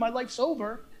 years, my life's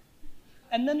over.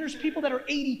 And then there's people that are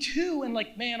 82 and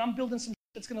like, man, I'm building some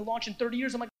that's gonna launch in 30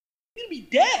 years. I'm like, you're gonna be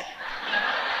dead.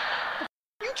 What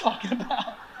are you talking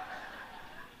about?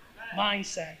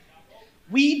 Mindset.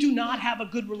 We do not have a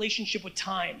good relationship with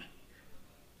time.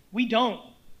 We don't.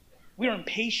 We're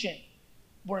impatient.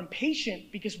 We're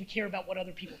impatient because we care about what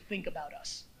other people think about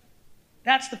us.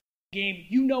 That's the game.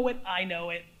 You know it, I know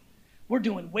it. We're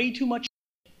doing way too much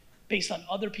based on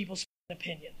other people's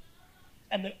opinion.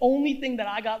 And the only thing that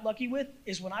I got lucky with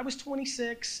is when I was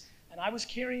 26 and I was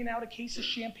carrying out a case of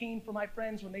champagne for my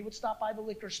friends when they would stop by the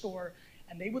liquor store,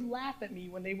 and they would laugh at me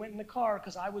when they went in the car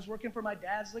because I was working for my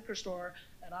dad's liquor store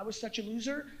and I was such a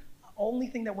loser. The only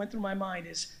thing that went through my mind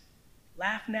is,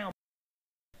 laugh now.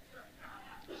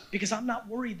 Because I'm not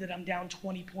worried that I'm down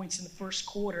 20 points in the first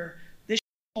quarter. This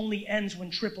only ends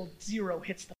when 000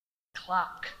 hits the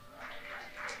clock.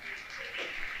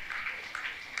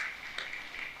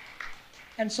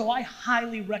 And so I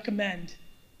highly recommend,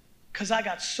 because I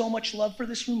got so much love for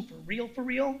this room, for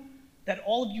real, that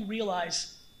all of you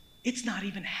realize it's not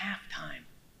even halftime.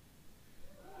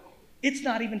 It's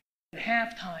not even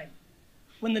halftime.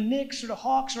 When the Knicks or the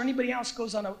Hawks or anybody else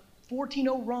goes on a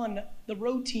 14-0 run, the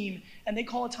road team, and they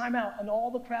call a timeout and all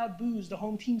the crowd boos, the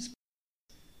home team's,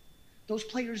 those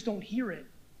players don't hear it.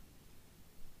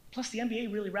 Plus the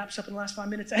NBA really wraps up in the last 5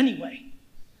 minutes anyway.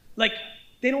 Like,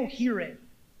 they don't hear it.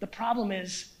 The problem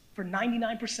is, for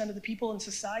 99% of the people in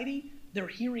society, they're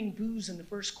hearing boos in the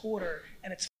first quarter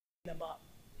and it's f***ing them up.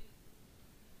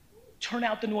 Turn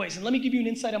out the noise. And let me give you an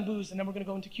insight on boos, and then we're gonna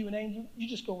go into Q&A, and you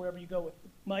just go wherever you go with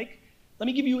Mike. Let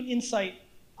me give you an insight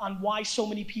on why so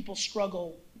many people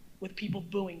struggle with people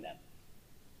booing them.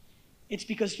 It's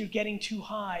because you're getting too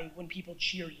high when people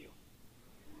cheer you.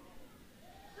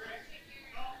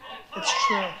 It's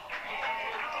true.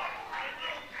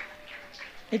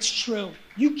 It's true.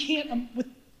 You can't,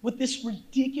 with this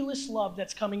ridiculous love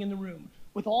that's coming in the room,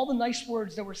 with all the nice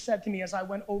words that were said to me as I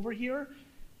went over here,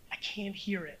 I can't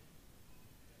hear it.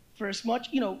 For as much,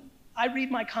 I read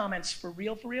my comments for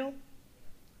real.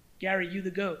 Gary, you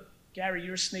the GOAT. Gary,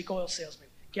 you're a snake oil salesman.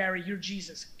 Gary, you're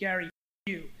Jesus. Gary,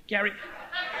 you. Gary.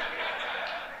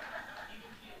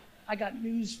 I got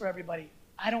news for everybody.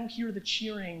 I don't hear the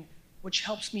cheering, which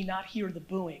helps me not hear the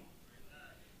booing.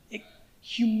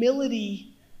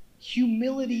 Humility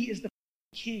is the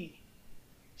key.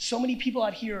 So many people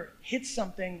out here hit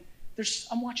something.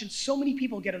 I'm watching so many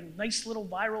people get a nice little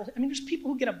viral hit. There's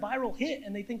people who get a viral hit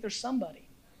and they think they're somebody.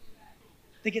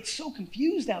 They get so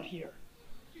confused out here.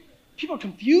 People are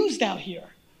confused out here.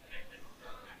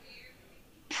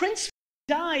 Prince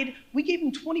died. We gave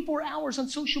him 24 hours on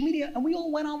social media and we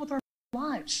all went on with our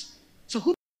lives. So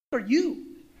who are you?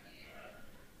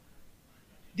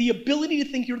 The ability to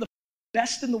think you're the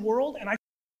best in the world, and I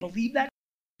believe that,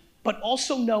 but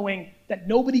also knowing that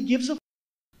nobody gives a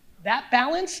that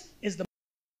balance is the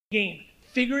game.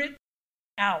 Figure it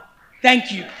out.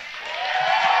 Thank you.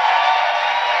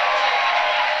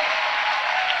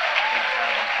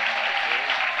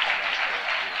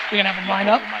 We're gonna have them line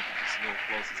up.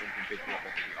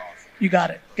 You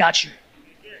got it. Got you.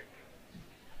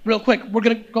 Real quick, we're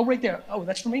gonna go right there. Oh,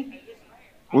 that's for me?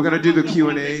 We're going to do the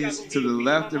Q&As to the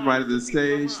left and right of the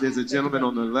stage. There's a gentleman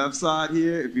on the left side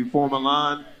here. If you form a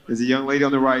line, there's a young lady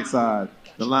on the right side.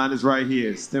 The line is right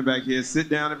here. Stand back here. Sit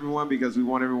down, everyone, because we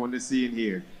want everyone to see and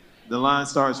hear. The line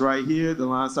starts right here. The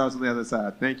line starts on the other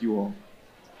side. Thank you all.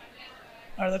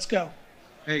 All right, let's go.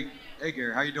 Hey,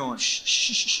 Gary, how you doing?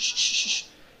 Shh.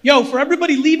 Yo, for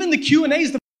everybody leaving, the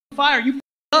Q&A's the fire. You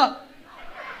up.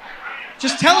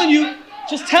 Just telling you.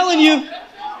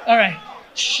 All right.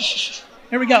 Shh.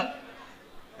 Here we go.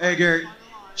 Hey, Gary.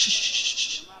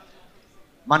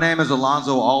 My name is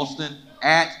Alonzo Alston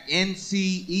at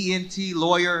NCENT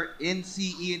Lawyer.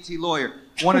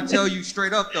 Want to tell you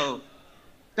straight up, though,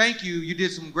 thank you. You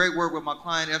did some great work with my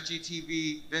client,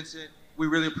 FGTV, Vincent. We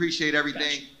really appreciate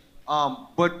everything.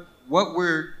 But what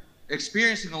we're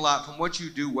experiencing a lot from what you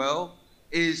do well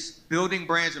is building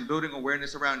brands and building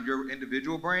awareness around your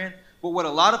individual brand. But what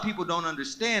a lot of people don't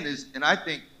understand is, and I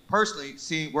think personally,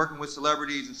 working with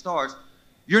celebrities and stars,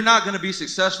 you're not going to be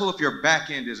successful if your back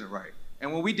end isn't right.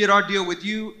 And when we did our deal with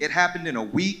you, it happened in a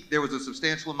week. There was a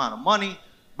substantial amount of money,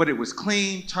 but it was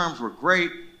clean. Terms were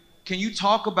great. Can you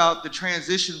talk about the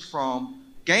transition from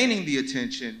gaining the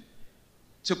attention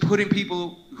to putting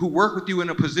people who work with you in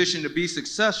a position to be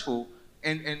successful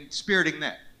and spiriting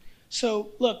that?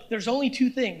 So, look, there's only two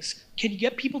things. Can you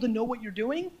get people to know what you're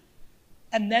doing?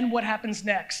 And then what happens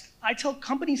next? I tell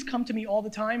companies come to me all the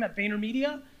time at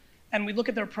VaynerMedia, and we look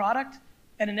at their product,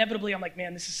 and inevitably I'm like,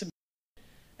 man, this is some.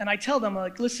 And I tell them,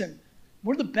 like, listen,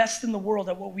 we're the best in the world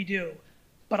at what we do,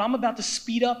 but I'm about to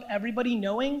speed up everybody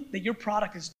knowing that your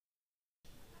product is.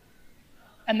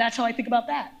 And that's how I think about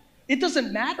that. It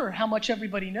doesn't matter how much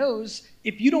everybody knows.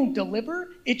 If you don't deliver,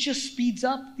 it just speeds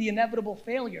up the inevitable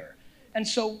failure. And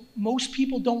so most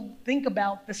people don't think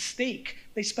about the steak.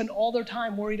 They spend all their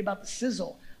time worried about the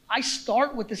sizzle. I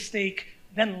start with the steak,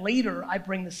 then later I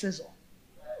bring the sizzle.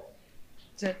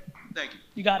 That's it. Thank you.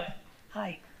 You got it.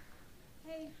 Hi.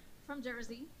 Hey, from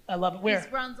Jersey. I love it. Where?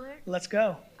 East Brunswick. Let's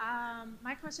go.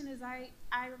 My question is, I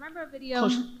remember a video.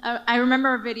 I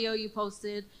remember a video you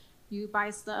posted. You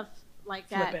buy stuff like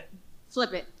that.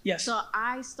 Flip it. Yes. So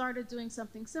I started doing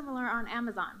something similar on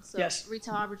Amazon. So yes.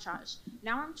 Retail arbitrage.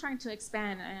 Now I'm trying to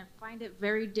expand and I find it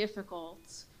very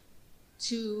difficult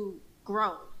to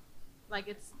grow. Like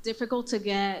it's difficult to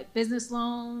get business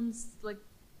loans, like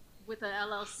with an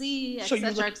LLC, et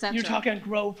cetera, et cetera. You're talking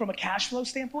grow from a cash flow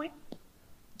standpoint?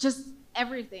 Just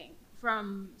everything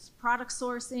from product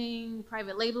sourcing,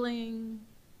 private labeling,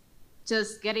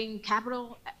 just getting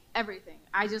capital, everything.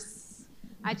 I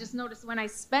just noticed when I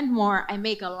spend more, I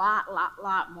make a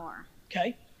lot more.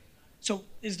 Okay. So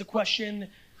is the question,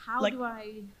 how like, do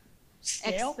I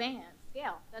scale? Expand?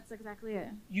 Scale. That's exactly it.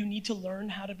 You need to learn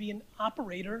how to be an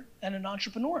operator and an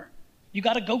entrepreneur. You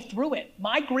got to go through it.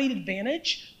 My great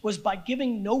advantage was by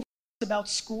giving no about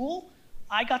school,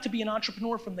 I got to be an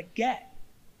entrepreneur from the get.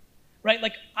 Right?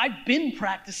 Like I've been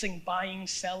practicing buying,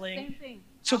 selling. Same thing.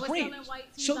 So I was great. selling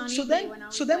white tees So on so eBay then when I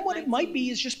was so then like what it might 19. be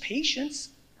is just patience.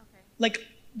 Okay. Like,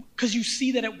 because you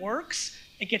see that it works,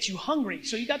 it gets you hungry.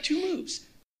 So you got two moves.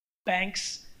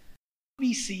 Banks,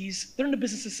 VCs, they're in the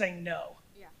business of saying no.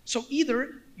 Yeah. So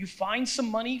either you find some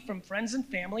money from friends and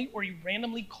family, or you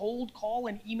randomly cold call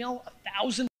and email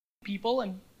 1,000 people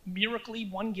and miraculously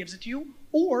one gives it to you,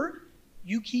 or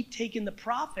You keep taking the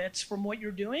profits from what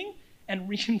you're doing and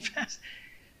reinvest.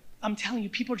 I'm telling you,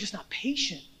 people are just not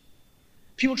patient.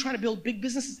 People trying to build big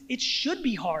businesses. It should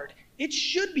be hard. It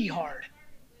should be hard.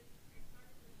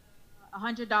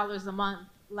 $100 a month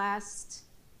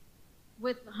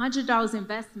with $100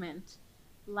 investment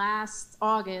last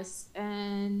August,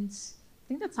 and I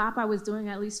think the top I was doing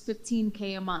at least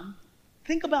 $15K a month.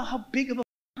 Think about how big of a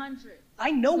 100.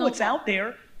 I know what's out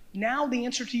there. Now the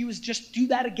answer to you is just do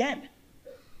that again.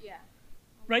 Yeah.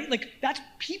 Right? Like that's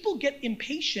people get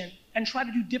impatient and try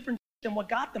to do different than what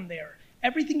got them there.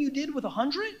 Everything you did with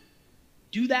 100,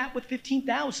 do that with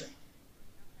 15,000.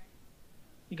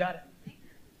 You got it.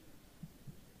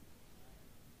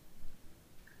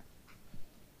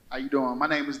 How you doing? My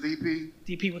name is DP.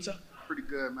 DP, what's up? Pretty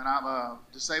good, man. I'm a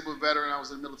disabled veteran. I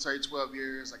was in the military 12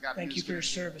 years. I got. Thank you for your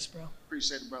service, bro.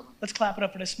 Appreciate it, brother. Let's clap it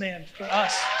up for this man, for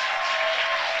us.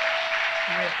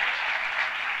 Yeah.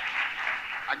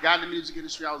 I got in the music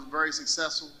industry. I was very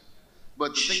successful.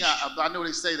 But the thing, I know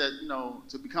they say that, you know,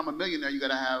 to become a millionaire, you got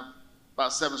to have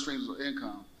about 7 streams of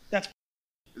income. That's.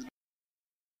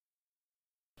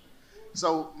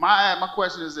 So my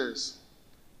question is this.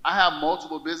 I have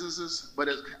multiple businesses, but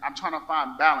I'm trying to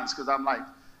find balance because I'm like,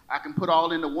 I can put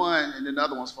all into one and then the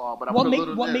other ones fall, but I put a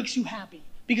little What there. makes you happy?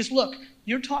 Because look,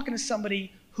 you're talking to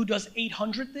somebody who does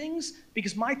 800 things,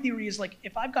 because my theory is like,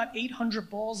 if I've got 800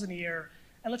 balls in the air,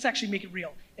 and let's actually make it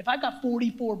real. If I've got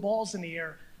 44 balls in the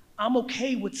air, I'm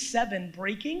okay with 7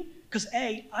 breaking, because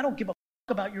A, I don't give a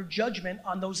about your judgment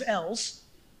on those L's,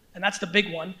 and that's the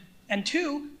big one. And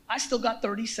 2, I still got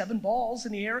 37 balls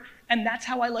in the air, and that's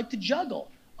how I like to juggle.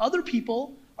 Other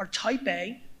people are type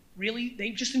A, really,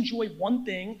 they just enjoy one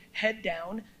thing, head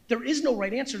down. There is no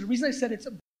right answer. The reason I said it's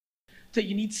that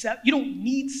you don't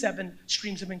need 7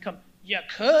 streams of income. You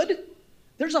could.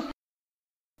 There's a.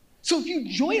 So if you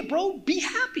enjoy it, bro, be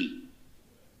happy.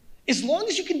 As long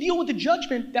as you can deal with the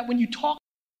judgment that when you talk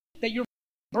that your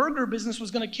burger business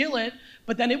was going to kill it,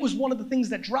 but then it was one of the things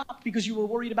that dropped because you were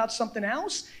worried about something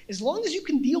else, as long as you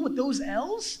can deal with those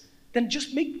L's, then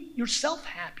just make yourself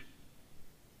happy.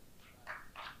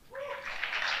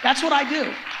 That's what I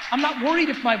do. I'm not worried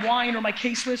if my wine or my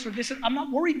case list or this, I'm not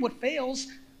worried what fails.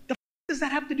 The does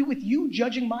that have to do with you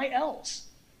judging my L's?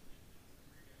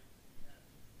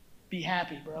 Be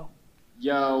happy, bro.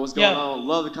 Yo, what's going on?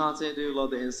 Love the content, dude. Love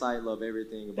the insight. Love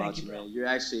everything about you, man. You're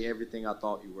actually everything I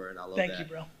thought you were, and I love that. Thank you,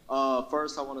 bro.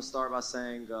 First, I want to start by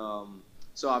saying,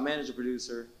 so our manager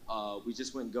producer, we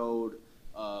just went gold,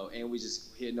 and we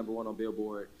just hit #1 on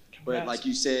Billboard. Congrats. But like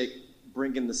you said,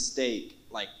 bringing the steak,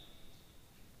 like,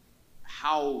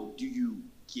 how do you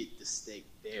get the steak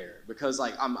there? Because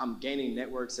like I'm gaining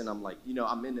networks, and I'm like, you know,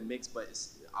 I'm in the mix, but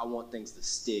I want things to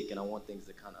stick, and I want things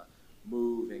to kind of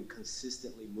move and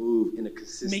consistently move in a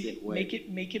consistent way.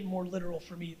 Make it more literal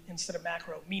for me instead of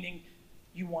macro. Meaning,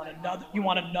 you want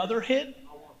another hit.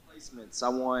 I want placements.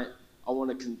 I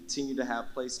want to continue to have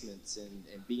placements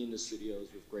and be in the studios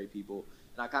with great people.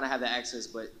 And I kind of have the access,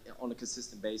 but on a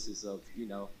consistent basis of, you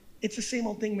know. It's the same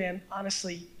old thing, man.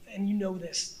 Honestly, and you know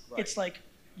this. Right. It's like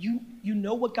you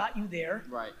know what got you there.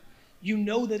 Right. You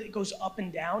know that it goes up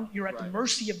and down. You're at the Right.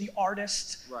 mercy of the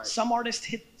artist. Right. Some artists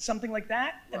hit something like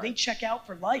that, and they Right. check out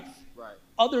for life. Right.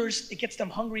 Others, it gets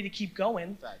them hungry to keep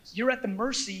going. Facts. You're at the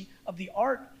mercy of the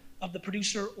art of the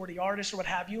producer or the artist or what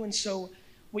have you. And so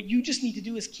what you just need to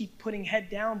do is keep putting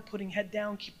head down, keep putting head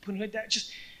down.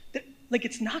 Just like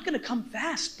it's not going to come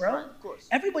fast, bro. Right, of course.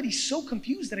 Everybody's so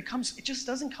confused that it just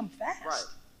doesn't come fast. Right.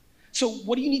 So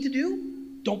what do you need to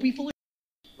do? Don't be foolish.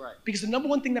 Right. Because the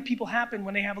 #1 thing that people happen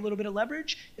when they have a little bit of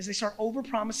leverage is they start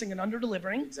over-promising and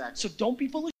under-delivering. Exactly. So don't be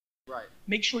foolish. Right.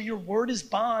 Make sure your word is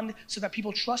bond so that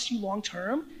people trust you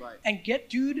long-term. Right. And get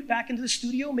dude back into the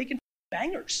studio making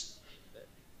bangers.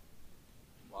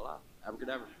 Voila.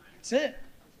 Abracadabra. That's it.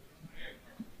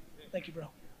 Thank you, bro.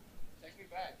 Take me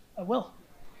back. I will.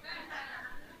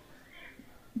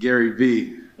 Gary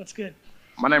V. That's good.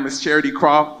 My name is Charity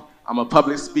Croft. I'm a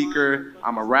public speaker.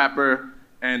 I'm a rapper.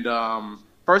 And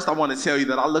first, I want to tell you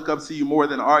that I look up to you more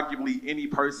than arguably any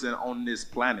person on this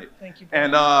planet. Thank you, bro.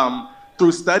 And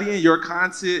through studying your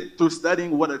content, through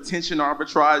studying what attention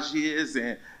arbitrage is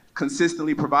and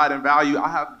consistently providing value, I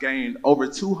have gained over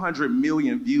 200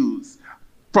 million views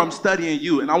from studying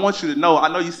you. And I want you to know, I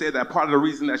know you said that part of the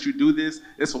reason that you do this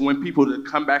is for when people to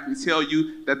come back and tell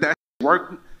you that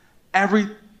worked.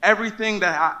 Everything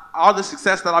that all the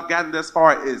success that I've gotten thus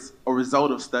far is a result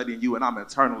of studying you, and I'm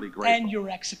eternally grateful. And your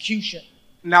execution.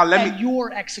 Now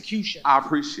your execution. I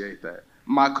appreciate that.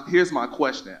 Here's my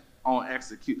question on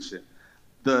execution.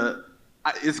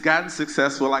 It's gotten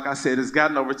successful, like I said, it's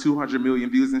gotten over 200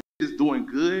 million views, and it's doing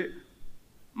good.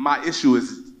 My issue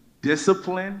is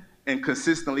discipline and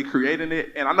consistently creating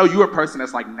it. And I know you're a person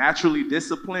that's like naturally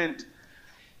disciplined.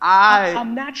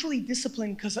 I'm naturally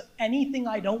disciplined because anything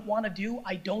I don't want to do,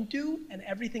 I don't do, and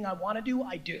everything I want to do,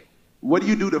 I do. What do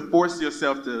you do to force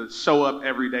yourself to show up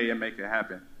every day and make it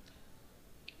happen?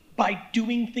 By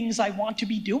doing things I want to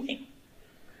be doing.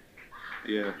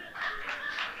 Yeah.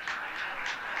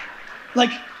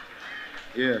 Like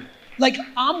Yeah.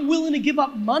 I'm willing to give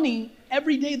up money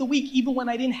every day of the week, even when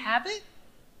I didn't have it,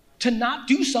 to not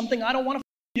do something I don't want to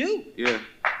do. Yeah.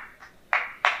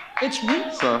 It's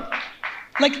real. So,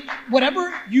 like,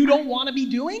 whatever you don't want to be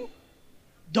doing,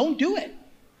 don't do it.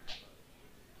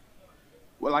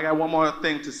 well, I got one more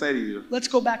thing to say to you. Let's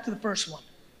go back to the first one.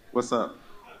 What's up?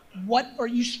 What are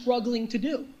you struggling to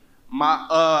do?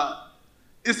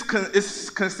 It's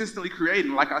consistently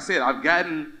creating. Like I said,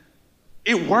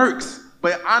 it works.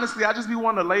 But honestly, I just be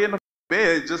wanting to lay in the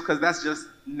bed just because that's just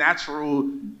natural.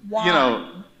 Why? You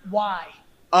know. Why?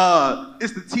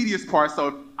 It's the tedious part.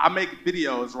 So I make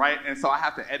videos, right? And so I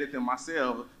have to edit them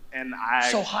myself. And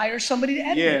So hire somebody to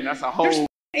edit Yeah, it. and that's a whole. There's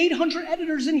 800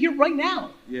 editors in here right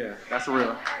now. Yeah, that's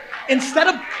real. Instead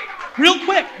of, real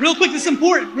quick, this is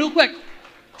important, real quick.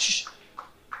 Shh.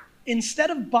 Instead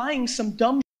of buying some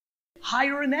dumb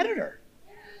hire an editor.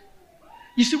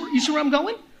 You see where I'm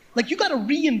going? Like, you got to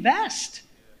reinvest.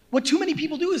 What too many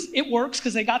people do is it works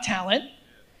because they got talent.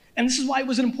 And this is why it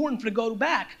was important for to go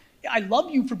back. I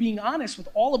love you for being honest with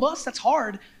all of us. That's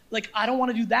hard. Like, I don't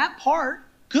want to do that part.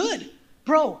 Good.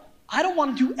 Bro, I don't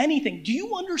want to do anything. Do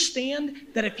you understand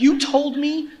that if you told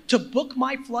me to book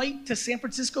my flight to San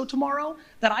Francisco tomorrow,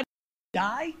 that I'd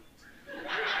die?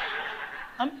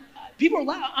 People are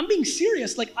laughing. I'm being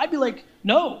serious. Like, I'd be like,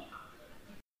 no.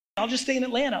 I'll just stay in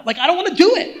Atlanta. Like, I don't want to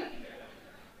do it.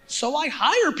 So I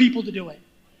hire people to do it.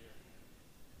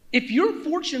 If you're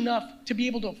fortunate enough to be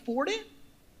able to afford it,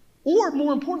 or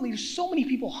more importantly, there's so many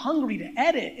people hungry to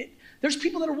edit it. There's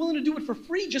people that are willing to do it for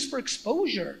free just for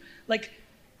exposure. Like,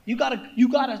 you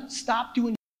gotta stop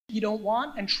doing you don't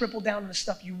want and triple down on the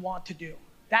stuff you want to do.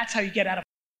 That's how you get out of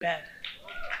bed.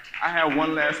 I have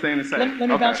one last thing to say. Let me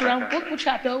bounce around. We'll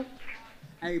chat though.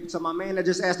 Hey, so my man that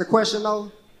just asked the question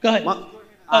though. Go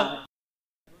ahead.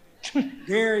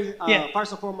 Gary, Yeah.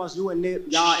 first and foremost, you and Nip,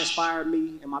 y'all inspired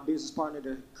me and my business partner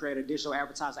to create a digital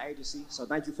advertising agency. So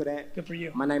thank you for that. Good for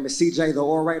you. My name is CJ the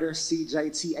Orator,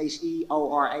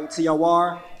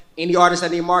 CJTheOrator. Any artist that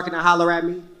need marketing, holler at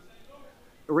me.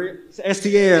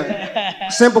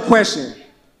 STL. Simple question.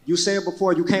 You said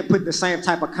before you can't put the same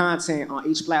type of content on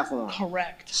each platform.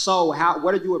 Correct. So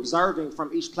what are you observing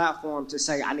from each platform to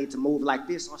say, I need to move like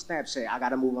this on Snapchat, I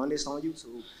gotta move on this on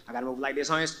YouTube, I gotta move like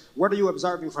this on this? What are you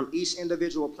observing from each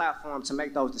individual platform to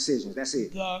make those decisions? That's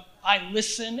it. I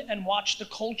listen and watch the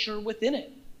culture within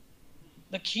it.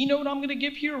 The keynote I'm gonna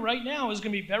give here right now is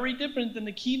gonna be very different than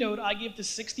the keynote I give to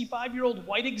 65-year-old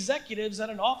white executives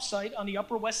at an offsite on the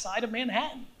Upper West Side of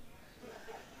Manhattan.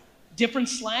 Different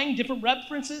slang, different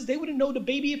references. They wouldn't know the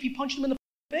baby if you punched them in the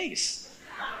face.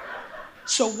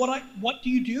 So what do?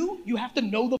 You have to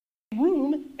know the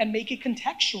room and make it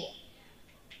contextual.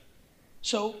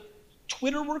 So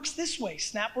Twitter works this way,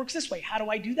 Snap works this way. How do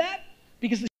I do that?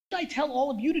 Because the shit I tell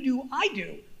all of you to do, I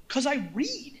do. Because I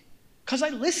read, because I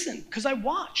listen, because I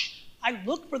watch. I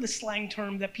look for the slang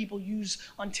term that people use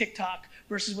on TikTok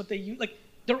versus what they use. Like,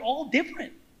 they're all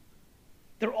different.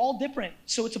 They're all different.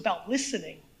 So it's about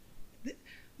listening.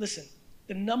 Listen,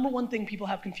 the number one thing people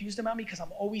have confused about me, because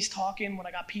I'm always talking when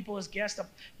I got people as guests,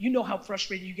 you know how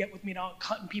frustrated you get with me now,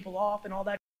 cutting people off and all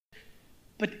that.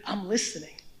 But I'm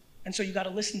listening. And so you got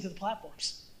to listen to the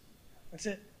platforms. That's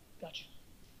it. Got you.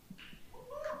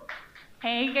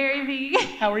 Hey, Gary V.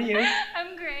 How are you?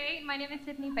 I'm great. My name is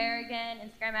Tiffany Berrigan,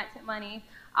 Instagram at TipMoney.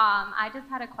 I just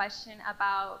had a question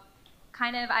about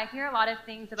I hear a lot of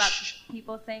things about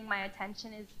people saying my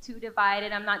attention is too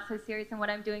divided. I'm not so serious in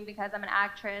what I'm doing because I'm an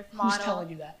actress, model. Who's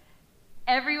telling you that?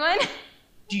 Everyone.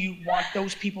 Do you want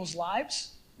those people's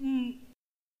lives? I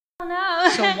don't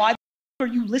know. So why are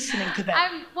you listening to them?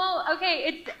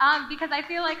 It's because I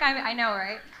feel like I know,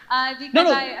 right? No,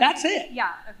 that's it.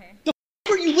 Yeah, okay. The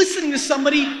f are you listening to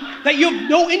somebody that you have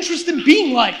no interest in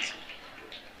being like?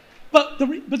 But the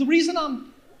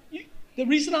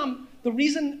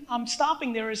reason I'm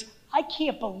stopping there is I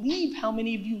can't believe how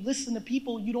many of you listen to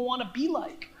people you don't want to be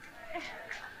like.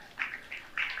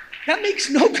 That makes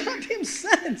no goddamn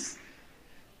sense.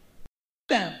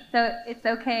 Them. So it's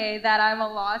okay that I'm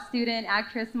a law student,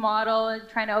 actress, model,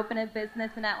 trying to open a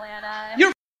business in Atlanta.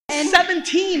 You're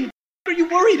 17. What are you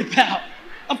worried about?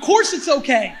 Of course it's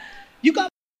okay. You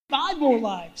got 5 more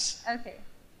lives. Okay.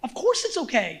 Of course it's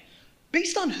okay.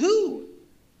 Based on who?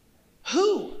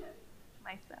 Who?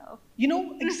 Myself. You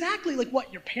know exactly like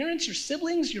what? Your parents, your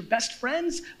siblings, your best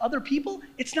friends, other people?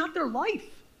 It's not their life.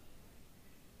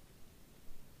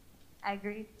 I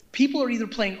agree. People are either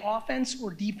playing offense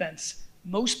or defense.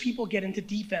 Most people get into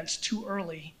defense too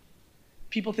early.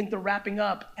 People think they're wrapping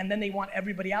up, and then they want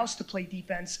everybody else to play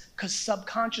defense because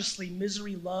subconsciously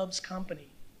misery loves company.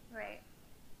 Right.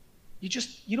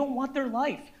 You don't want their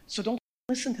life, so don't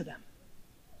listen to them.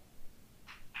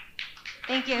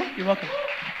 Thank you. You're welcome.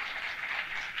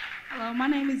 Hello, my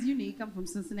name is Unique. I'm from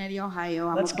Cincinnati, Ohio.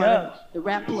 I'm Let's a part go. of the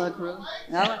Rap Plug crew.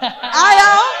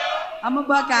 I'm a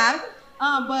Buckeye.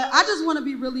 But I just want to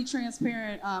be really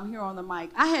transparent here on the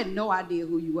mic. I had no idea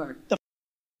who you were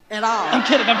at all. I'm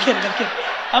kidding.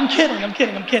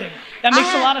 That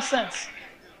makes a lot of sense.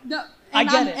 I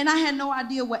get it. And I had no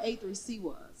idea what A3C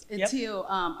was until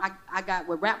I got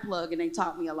with Rap Plug, and they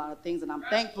taught me a lot of things, and I'm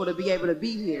thankful to be able to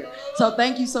be here. So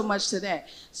thank you so much to that.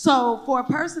 So for a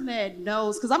person that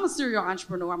knows, because I'm a serial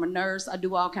entrepreneur, I'm a nurse, I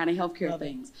do all kind of healthcare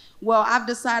things. Well, I've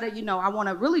decided, I want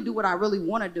to really do what I really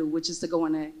want to do, which is to go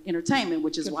into entertainment,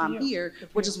 which is why I'm here,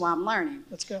 which is why I'm learning.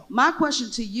 Let's go. My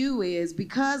question to you is,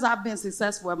 because I've been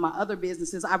successful at my other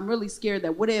businesses, I'm really scared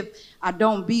that what if I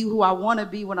don't be who I want to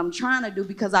be, what I'm trying to do,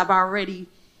 because I've already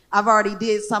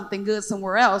did something good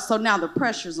somewhere else, so now the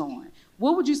pressure's on.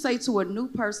 What would you say to a new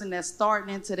person that's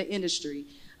starting into the industry,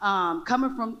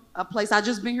 coming from a place, I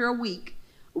just been here a week,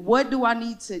 what do I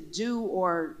need to do,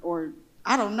 or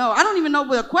I don't know. I don't even know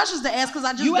what questions to ask because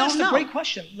I just don't know. You asked a great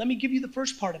question. Let me give you the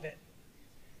first part of it.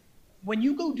 When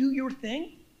you go do your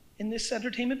thing in this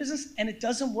entertainment business and it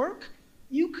doesn't work,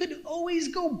 you could always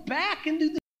go back and do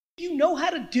the you know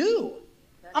how to do.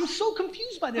 I'm so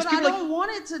confused by this. But I don't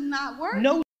want it to not work.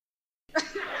 No.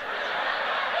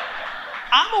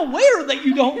 I'm aware that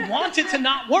you don't want it to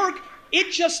not work.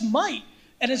 It just might.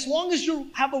 And as long as you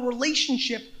have a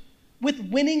relationship with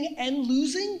winning and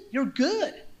losing, you're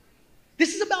good.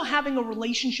 This is about having a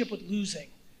relationship with losing.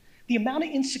 The amount of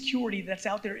insecurity that's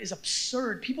out there is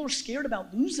absurd. People are scared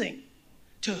about losing.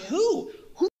 To who?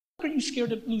 Who are you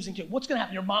scared of losing to? What's going to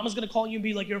happen? Your mama's going to call you and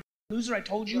be like, you're a loser. I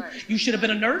told you. You should have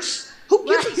been a nurse. Who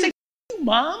gives a say,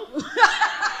 Mom?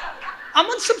 I'm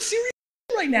on some serious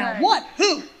right now. What?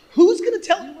 Who? Who's going to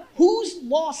tell? Whose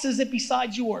loss is it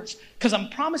besides yours? Because I'm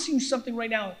promising you something right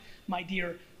now, my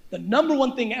dear. The number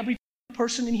one thing every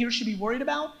person in here should be worried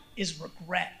about is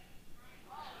regret.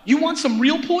 You want some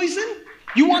real poison?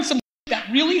 You want some that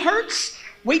really hurts?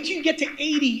 Wait till you get to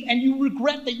 80 and you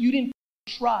regret that you didn't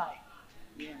try.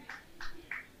 Yeah,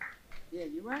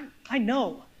 you're right. I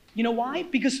know. You know why?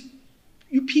 Because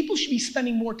people should be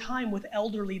spending more time with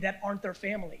elderly that aren't their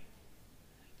family.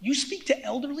 You speak to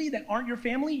elderly that aren't your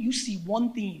family, you see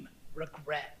one theme: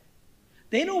 regret.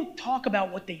 They don't talk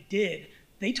about what they did,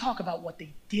 they talk about what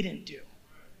they didn't do.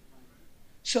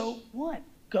 So what?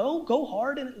 Go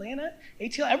hard in Atlanta.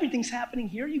 ATL, everything's happening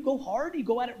here. You go hard, you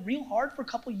go at it real hard for a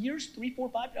couple of years, 3, 4,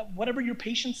 5, whatever your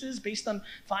patience is based on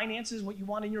finances, what you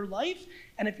want in your life.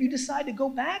 And if you decide to go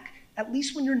back, at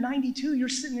least when you're 92, you're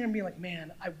sitting there and being like,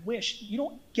 man, I wish. You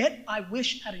don't get I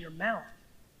wish out of your mouth.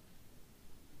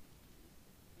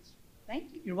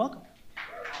 Thank you. You're welcome.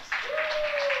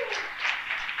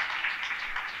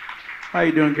 How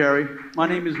you doing, Gary? My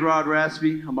name is Rod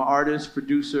Raspy. I'm an artist,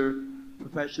 producer,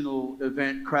 professional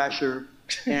event crasher,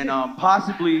 and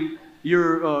possibly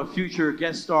your future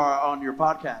guest star on your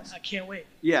podcast. I can't wait.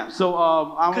 Yeah, so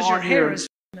I'm on here. Because your hair is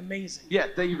amazing. Yeah,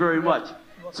 thank you very much.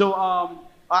 So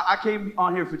I came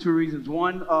on here for 2 reasons.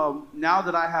 One, now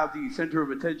that I have the center of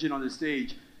attention on the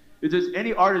stage, if there's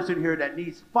any artist in here that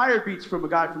needs fire beats from a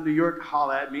guy from New York,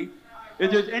 holla at me. If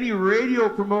there's any radio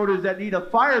promoters that need a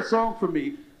fire song from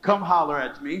me, come holler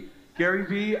at me. Gary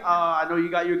V, I know you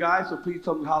got your guy, so please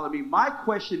tell them to holler at me. My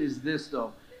question is this,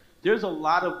 though. There's a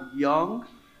lot of young,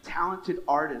 talented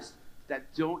artists that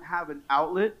don't have an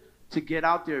outlet to get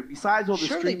out there, besides all the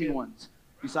streaming ones.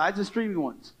 Besides the streaming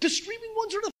ones. The streaming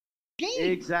ones are the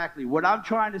game. Exactly. What I'm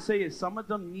trying to say is some of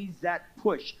them needs that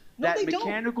push. No, that they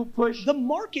mechanical don't. push. The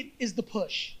market is the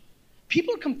push.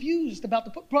 People are confused about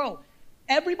the push. Bro,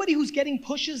 everybody who's getting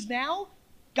pushes now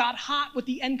got hot with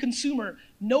the end consumer.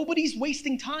 Nobody's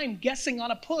wasting time guessing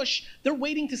on a push. They're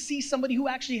waiting to see somebody who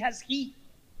actually has heat.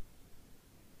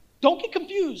 Don't get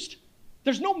confused.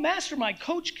 There's no mastermind.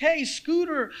 Coach K,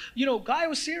 Scooter, Guy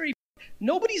Osiri.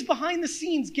 Nobody's behind the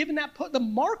scenes giving that push. The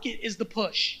market is the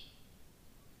push.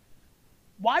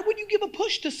 Why would you give a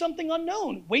push to something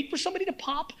unknown? Wait for somebody to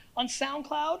pop on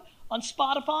SoundCloud, on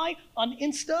Spotify, on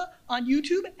Insta, on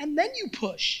YouTube, and then you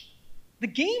push. The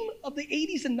game of the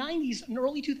 80s and 90s and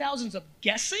early 2000s of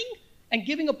guessing and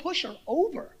giving a push are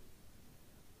over.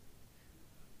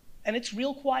 And it's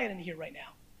real quiet in here right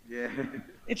now. Yeah.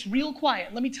 It's real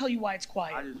quiet. Let me tell you why it's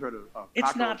quiet. I just heard a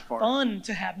It's not cockroach fart. fun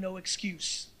to have no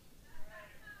excuse.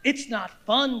 It's not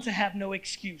fun to have no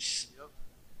excuse.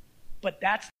 But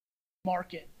that's the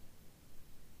market.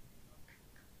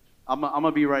 I'm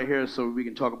gonna be right here so we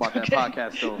can talk about that Okay.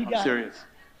 podcast though. You I'm got it. serious.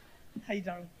 How you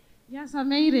doing? Yes, I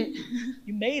made it.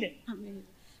 You made it. I made it.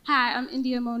 Hi, I'm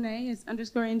India Monet. It's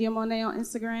 _ India Monet on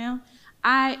Instagram.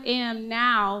 I am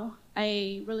now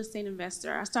a real estate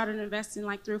investor. I started investing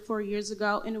like 3 or 4 years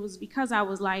ago, and it was because I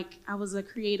was a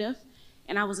creative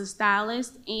and I was a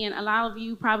stylist. And a lot of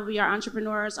you probably are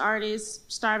entrepreneurs, artists,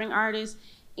 starving artists.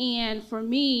 And for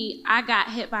me, I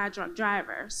got hit by a drunk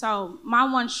driver. So my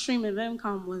one stream of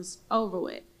income was over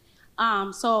with.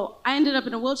 So I ended up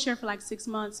in a wheelchair for like 6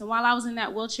 months. And while I was in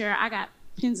that wheelchair, I got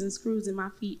pins and screws in my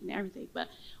feet and everything. But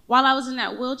while I was in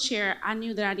that wheelchair, I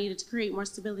knew that I needed to create more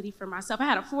stability for myself. I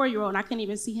had a 4-year-old and I couldn't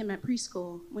even see him at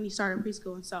preschool when he started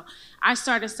preschool. And so I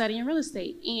started studying real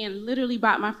estate and literally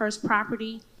bought my first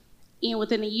property. And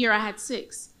within a year, I had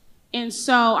 6. And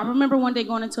so I remember one day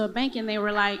going into a bank and they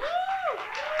were like,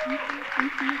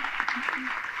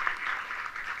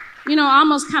 you know,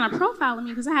 almost kind of profiling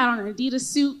me because I had on an Adidas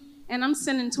suit and I'm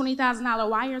sending $20,000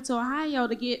 wire to Ohio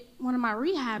to get one of my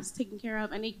rehabs taken care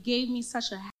of. And it gave me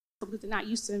such a hassle because they're not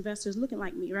used to investors looking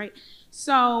like me, right?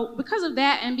 So because of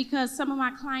that and because some of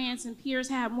my clients and peers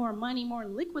had more money, more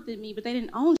liquid than me, but they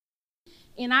didn't own it.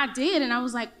 And I did. And I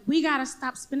was like, we got to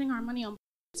stop spending our money on.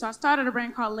 So I started a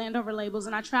brand called Landover Labels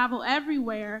and I travel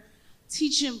everywhere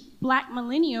teaching Black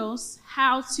millennials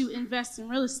how to invest in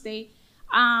real estate.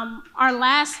 Our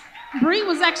last, Bree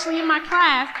was actually in my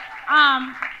class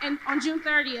and on June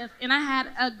 30th, and I had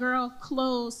a girl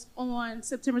close on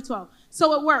September 12th.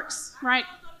 So it works, right?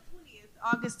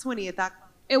 August 20th.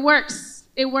 It works.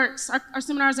 It works. Our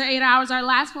seminars are 8 hours. Our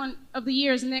last one of the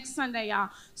year is next Sunday, y'all.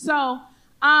 So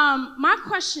my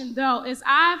question, though, is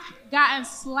I've gotten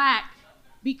slack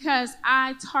because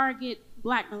I target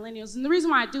Black millennials. And the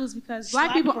reason why I do is because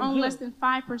Black people own less than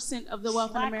 5% of the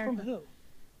wealth in America. From who?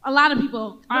 A lot of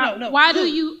people. No. Why Who? do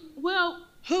you, well.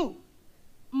 Who?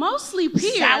 Mostly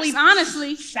peers,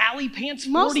 honestly. Sally Pants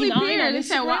 49 Mostly peers. on They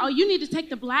said, Instagram? well, you need to take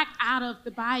the Black out of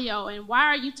the bio, and why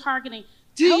are you targeting?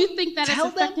 Do you think that it's tell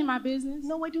them- affecting my business?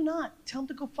 No, I do not. Tell them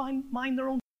to go mind their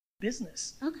own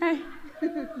business. Okay.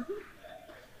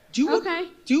 Do what, okay.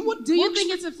 Do what Do you works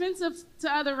think it's offensive to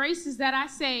other races that I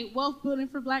say wealth building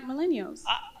for Black millennials?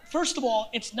 First of all,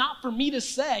 it's not for me to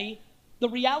say. The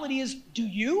reality is, do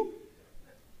you?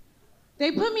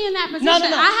 They put me in that position.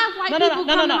 No. I have white people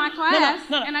come to my class,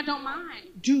 no. and I don't mind.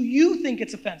 Do you think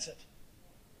it's offensive?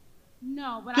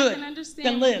 No, but Good. I can understand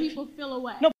Then when live. people feel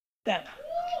away. No, that.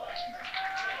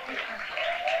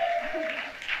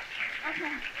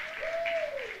 Okay.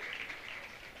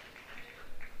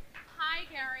 Hi,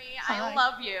 Gary. Hi. I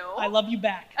love you. I love you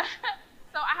back.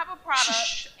 So I have a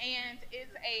product, and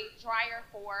it's a dryer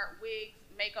for wigs,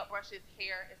 makeup brushes,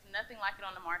 hair. It's nothing like it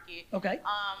on the market. Okay.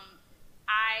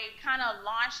 I kind of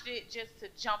launched it just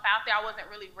to jump out there. I wasn't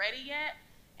really ready yet,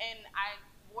 and I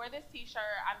wore this T-shirt.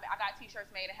 I got T-shirts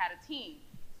made and had a team,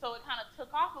 so it kind of took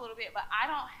off a little bit. But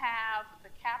I don't have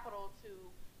the capital to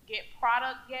get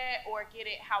product yet or get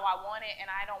it how I want it, and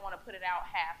I don't want to put it out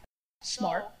half.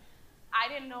 Smart. So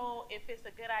I didn't know if it's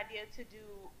a good idea to do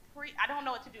I don't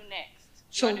know what to do next.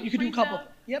 So I you could do a couple.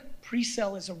 pre-sale? Yep,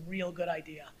 pre-sale is a real good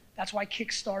idea. That's why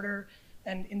Kickstarter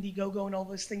and Indiegogo and all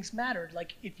those things mattered.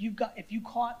 Like if you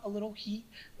caught a little heat,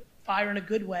 fire in a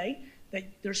good way, that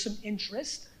there's some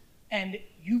interest, and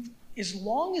as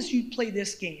long as you play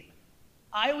this game,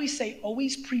 I always say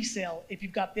always pre-sale if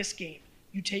you've got this game.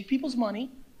 You take people's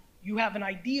money, you have an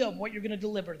idea of what you're going to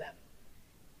deliver them.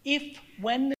 If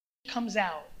when the comes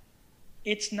out,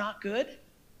 it's not good,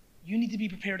 you need to be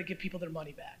prepared to give people their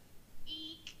money back.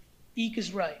 Eek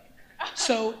is right.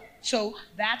 So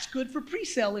that's good for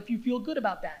pre-sale if you feel good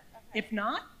about that. Okay. If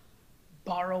not,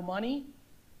 borrow money,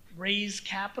 raise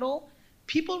capital.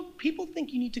 People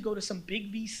think you need to go to some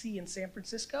big VC in San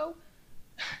Francisco.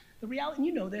 The reality, and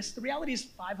you know this, the reality is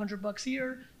 $500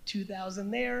 here,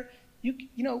 $2,000 there. You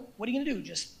know, what are you gonna do?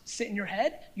 Just sit in your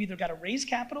head? You either gotta raise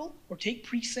capital or take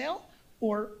pre-sale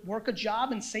or work a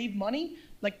job and save money.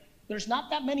 Like, there's not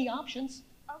that many options.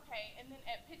 Okay, and then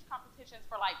at pitch competitions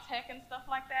for like tech and stuff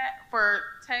like that, for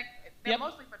tech, they're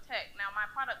mostly for tech. Now my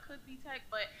product could be tech,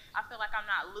 but I feel like I'm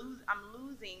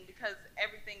losing because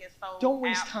everything is so. Don't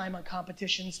waste time on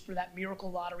competitions for that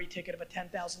miracle lottery ticket of a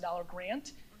 $10,000 grant.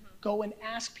 Mm-hmm. Go and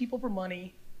ask people for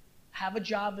money, have a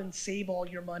job and save all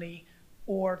your money,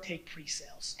 or take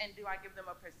pre-sales. And do I give them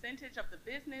a percentage of the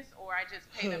business, or I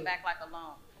just pay them back like a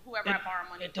loan? Whoever I borrow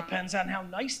money from. It depends on how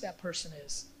nice that person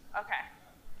is. Okay.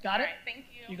 Got All it? right, thank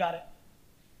you. You got it.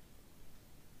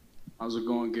 How's it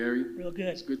going, Gary? Real good.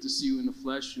 It's good to see you in the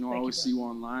flesh. You know, I Thank you, always bro. see you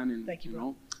online, and Thank you,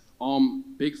 bro. know,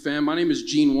 big fan. My name is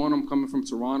Gene One. I'm coming from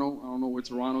Toronto. I don't know where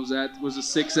Toronto's at. Where's the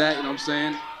 6 at? You know what I'm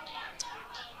saying?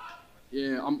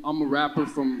 Yeah, I'm a rapper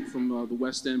from the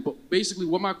West End. But basically,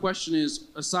 what my question is,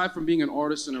 aside from being an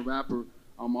artist and a rapper,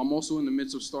 I'm also in the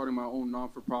midst of starting my own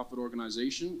non-for-profit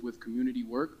organization with community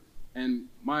work. And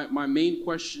my main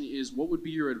question is, what would be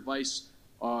your advice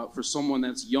for someone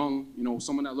that's young, you know,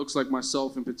 someone that looks like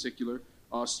myself in particular,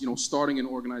 you know, starting an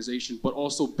organization, but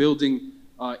also building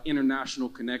international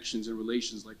connections and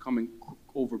relations, like coming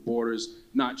over borders,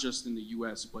 not just in the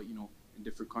U.S., but, you know, in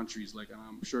different countries. Like,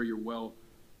 I'm sure you're well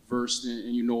versed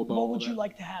and you know about all What would that. you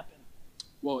like to happen?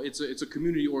 Well, it's a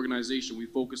community organization. We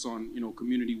focus on, you know,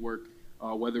 community work.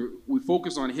 Whether we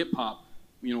focus on hip hop,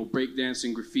 you know,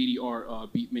 breakdancing, graffiti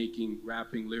art, beat making,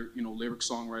 rapping, lyric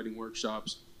songwriting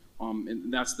workshops,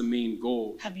 and that's the main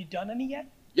goal. Have you done any yet?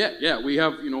 Yeah, we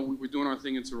have. You know, we're doing our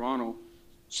thing in Toronto.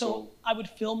 So I would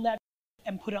film that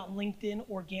and put it on LinkedIn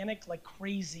organic like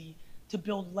crazy to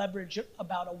build leverage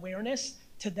about awareness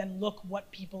to then look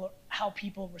how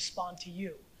people respond to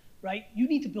you, right? You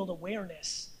need to build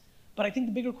awareness. But I think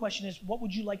the bigger question is, what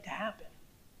would you like to happen?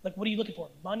 Like, what are you looking for?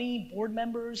 Money, board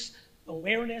members,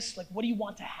 awareness? Like, what do you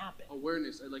want to happen?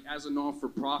 Awareness, like as a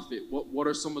non-for-profit, what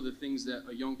are some of the things that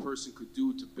a young person could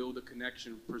do to build a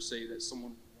connection per se that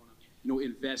someone would want to, you know,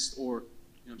 invest or, you know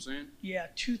what I'm saying? Yeah,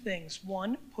 2 things.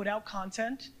 1, put out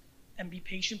content and be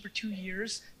patient for 2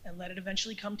 years and let it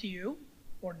eventually come to you,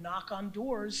 or knock on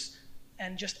doors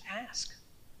and just ask.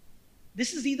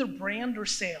 This is either brand or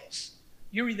sales.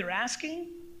 You're either asking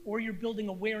or you're building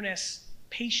awareness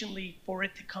patiently for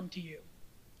it to come to you.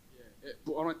 Yeah.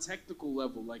 But on a technical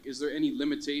level, like, is there any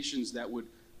limitations that would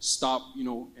stop, you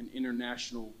know, an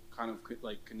international kind of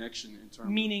like connection in terms?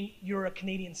 Meaning you're a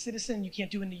Canadian citizen, you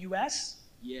can't do it in the U.S.?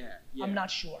 Yeah. I'm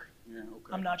not sure. Yeah,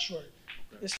 okay. I'm not sure.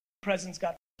 This president's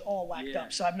got all whacked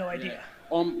up, so I have no idea.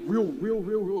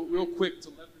 Real quick to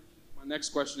leverage my next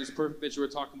question. It's perfect that you were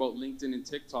talking about LinkedIn and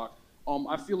TikTok.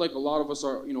 I feel like a lot of us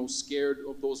are, you know, scared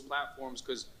of those platforms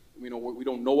because, you know, we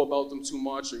don't know about them too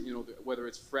much, or, you know, whether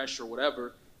it's fresh or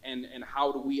whatever. And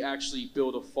how do we actually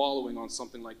build a following on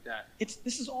something like that?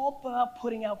 This is all about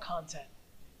putting out content.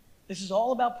 This is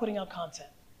all about putting out content.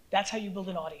 That's how you build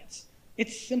an audience.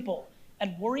 It's simple.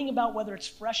 And worrying about whether it's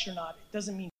fresh or not, it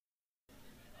doesn't mean.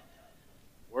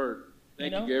 Word.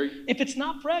 Thank know? you, Gary. If it's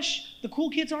not fresh, the cool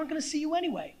kids aren't going to see you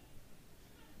anyway.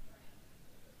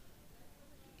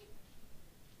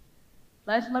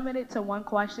 Let's limit it to 1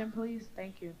 question, please.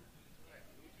 Thank you.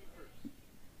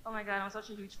 Oh my God, I'm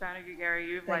such a huge fan of you, Gary.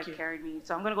 You've carried me.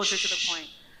 So I'm gonna go straight to the point.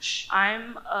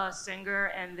 I'm a singer,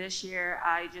 and this year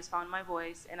I just found my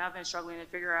voice, and I've been struggling to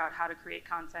figure out how to create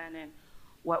content and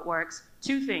what works.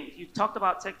 2 things. You talked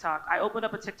about TikTok. I opened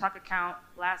up a TikTok account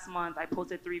last month. I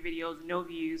posted 3 videos, no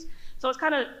views. So it's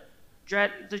kind of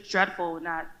dreadful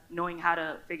not knowing how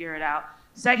to figure it out.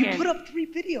 Second, You put up 3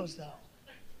 videos though.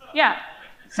 Yeah.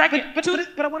 Second, but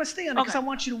I want to stay on it because I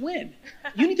want you to win.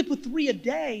 You need to put 3 a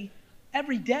day,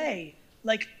 every day.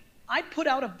 Like, I put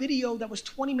out a video that was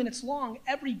 20 minutes long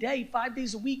every day, 5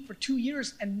 days a week for 2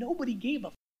 years, and nobody gave a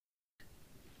f.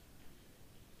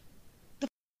 The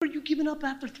f are you giving up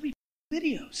after 3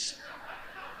 videos?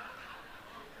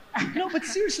 No, but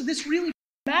seriously, this really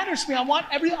matters to me. I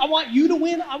want you to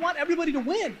win. I want everybody to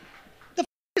win. The f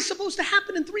is supposed to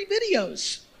happen in 3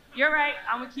 videos. You're right.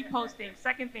 I'm gonna keep posting.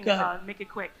 Second thing, Go ahead. make it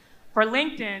quick. For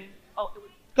LinkedIn,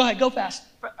 Go ahead, go fast.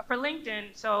 For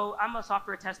LinkedIn, so I'm a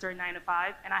software tester 9 to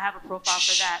 5, and I have a profile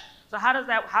for that. So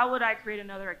how would I create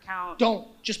another account? Don't.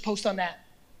 Just post on that.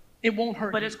 It won't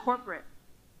hurt But you. it's corporate.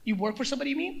 You work for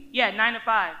somebody, you mean? Yeah, 9 to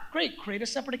 5. Great. Create a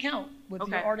separate account with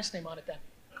your artist name on it then.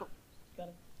 Cool. Got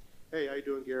it. Hey, how you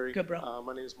doing, Gary? Good, bro.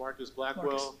 My name is Marcus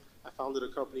Blackwell. Marcus. I founded a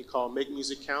company called Make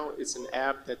Music Count. It's an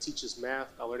app that teaches math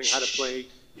by learning how to play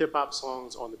hip-hop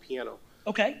songs on the piano.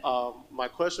 Okay. My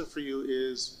question for you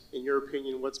is, in your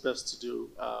opinion, what's best to do,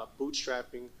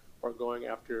 bootstrapping or going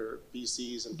after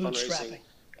VCs and fundraising?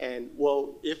 And,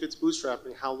 well, if it's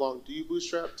bootstrapping, how long do you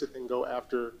bootstrap to then go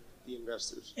after the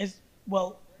investors?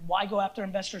 Well, why go after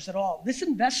investors at all? This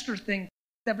investor thing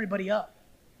f***ed everybody up.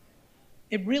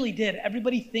 It really did.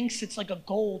 Everybody thinks it's like a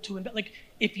goal to invest. Like,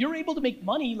 if you're able to make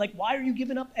money, like, why are you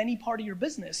giving up any part of your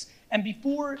business? And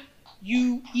before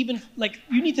you even, like,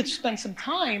 you need to spend some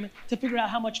time to figure out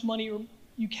how much money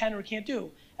you can or can't do.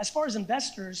 As far as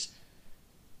investors,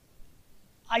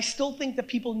 I still think that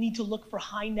people need to look for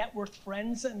high net worth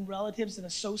friends and relatives and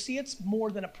associates more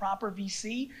than a proper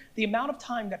VC. The amount of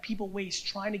time that people waste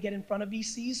trying to get in front of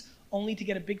VCs only to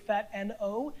get a big fat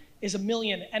NO is 1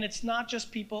 million. And it's not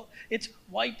just people, it's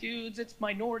white dudes, it's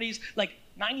minorities, like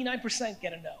 99%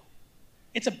 get a no.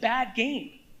 It's a bad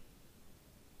game.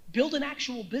 Build an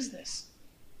actual business.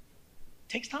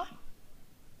 Takes time.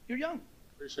 You're young.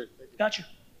 Appreciate it. Thank you. Got you.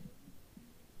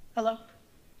 Hello.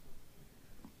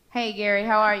 Hey Gary,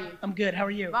 how are you? I'm good. How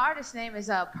are you? My artist name is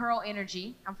Pearl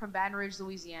Energy. I'm from Baton Rouge,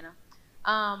 Louisiana.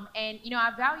 And you know,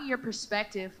 I value your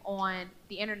perspective on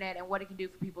the internet and what it can do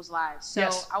for people's lives. So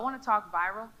Yes. I want to talk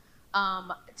viral.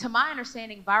 To my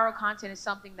understanding, viral content is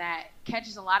something that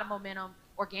catches a lot of momentum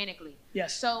organically.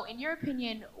 Yes. So in your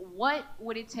opinion, what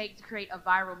would it take to create a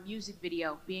viral music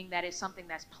video, being that it's something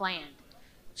that's planned?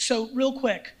 So real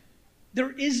quick,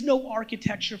 there is no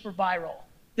architecture for viral.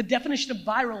 The definition of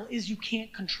viral is you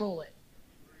can't control it.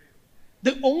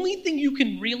 The only thing you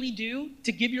can really do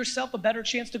to give yourself a better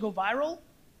chance to go viral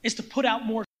is to put out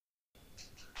more.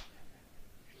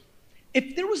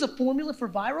 If there was a formula for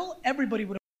viral, everybody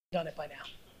would have done it by now.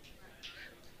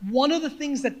 One of the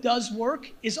things that does work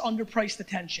is underpriced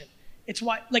attention. It's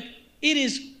why, like, it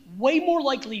is way more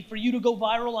likely for you to go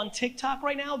viral on TikTok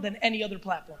right now than any other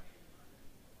platform.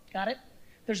 Got it?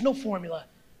 There's no formula.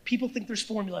 People think there's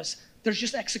formulas. There's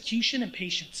just execution and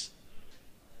patience.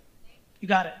 You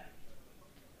got it.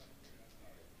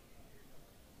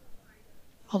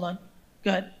 Hold on.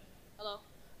 Go ahead. Hello.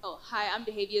 Oh, hi, I'm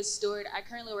Dahavia Stewart. I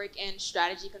currently work in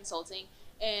strategy consulting,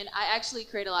 and I actually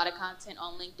create a lot of content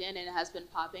on LinkedIn, and it has been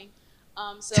popping.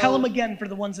 Tell them again for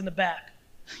the ones in the back.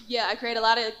 Yeah, I create a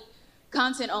lot of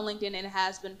content on LinkedIn, and it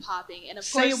has been popping. And of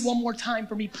Say course, it one more time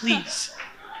for me, please.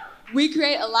 I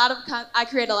create a lot of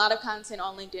content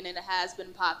on LinkedIn, and it has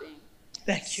been popping.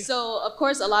 Thank you. So, of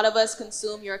course, a lot of us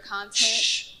consume your content.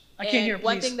 Shh. I can't hear,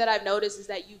 One please. thing that I've noticed is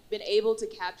that you've been able to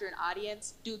capture an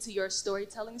audience due to your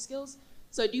storytelling skills.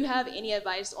 So do you have any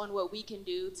advice on what we can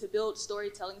do to build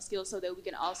storytelling skills so that we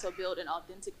can also build an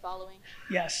authentic following?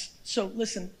 Yes. So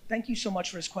listen, thank you so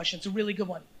much for this question. It's a really good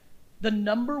one. The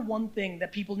number one thing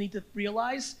that people need to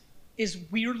realize is,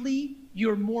 weirdly,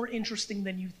 you're more interesting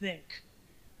than you think.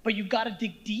 But you've got to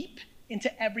dig deep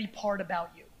into every part about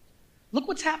you. Look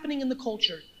what's happening in the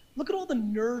culture. Look at all the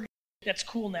nerd that's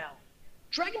cool now.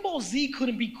 Dragon Ball Z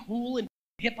couldn't be cool in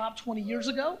hip hop 20 years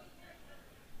ago.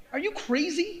 Are you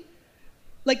crazy?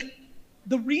 Like,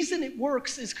 the reason it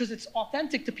works is because it's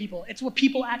authentic to people. It's what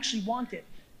people actually wanted.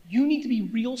 You need to be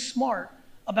real smart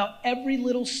about every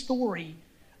little story.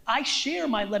 I share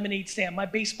my lemonade stand, my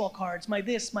baseball cards, my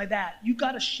this, my that. You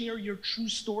got to share your true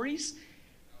stories.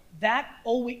 That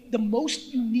always, the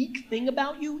most unique thing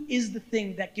about you is the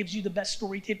thing that gives you the best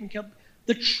story taping.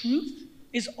 The truth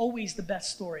is always the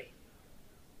best story.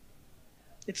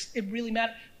 It really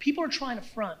matters. People are trying to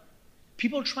front.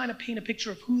 People are trying to paint a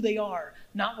picture of who they are,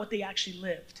 not what they actually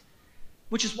lived,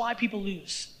 which is why people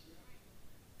lose.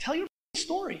 Tell your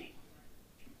story.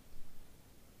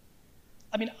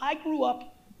 I mean, I grew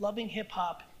up loving hip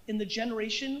hop in the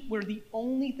generation where the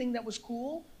only thing that was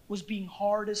cool was being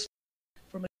hard as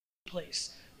from a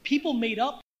place. People made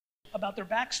up about their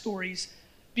backstories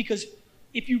because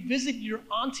if you visit your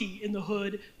auntie in the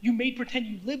hood, you made pretend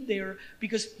you lived there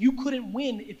because you couldn't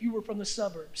win if you were from the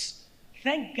suburbs.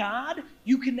 Thank God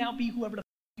you can now be whoever the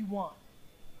you want.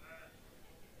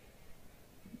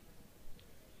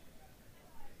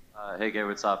 Hey Gary,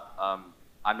 what's up?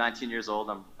 I'm 19 years old.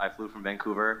 I flew from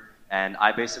Vancouver, and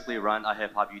I basically run a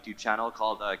hip hop YouTube channel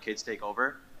called Kids Take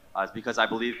Over. It's because I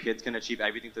believe kids can achieve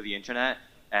everything through the internet,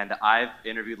 and I've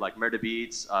interviewed like Murda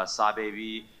Beats, Saw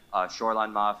Baby,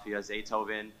 Shoreline Mafia,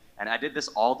 Zaytoven, and I did this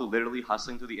all through literally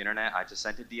hustling through the internet. I just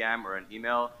sent a DM or an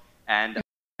email, and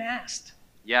asked.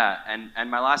 Yeah, and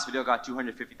my last video got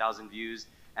 250,000 views,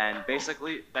 and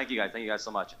basically, thank you guys so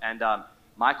much. And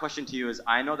my question to you is,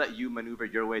 I know that you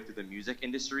maneuvered your way through the music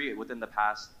industry within the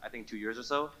past, I think, 2 years or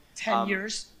so. 10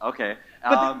 years. Okay.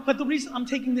 But the reason I'm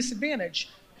taking this advantage,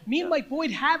 me and Mike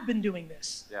Boyd have been doing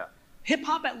this. Yeah. Hip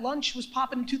hop at lunch was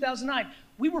popping in 2009.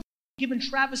 We were giving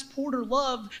Travis Porter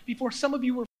love before some of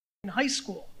you were in high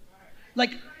school.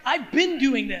 Like, I've been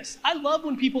doing this. I love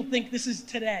when people think this is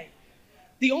today.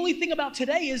 The only thing about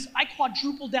today is I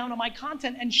quadruple down on my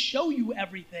content and show you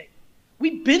everything.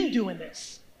 We've been doing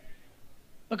this.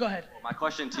 But go ahead. My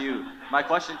question to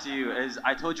you is,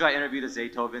 I told you I interviewed the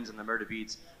Zaytovens and the Murda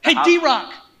Beats. Hey,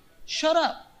 D-Rock, shut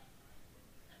up.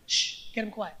 Shh, get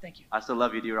him quiet, thank you. I still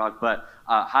love you, D-Rock, but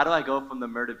how do I go from the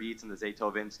Murda Beats and the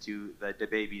Zaytovens to the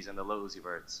DaBabies and the Lil Uzi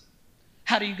Verts?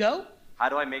 How do you go? How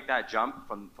do I make that jump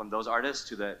from those artists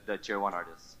to the tier 1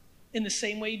 artists? In the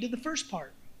same way you did the first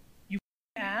part. You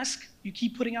ask, you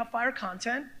keep putting out fire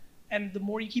content, and the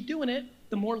more you keep doing it,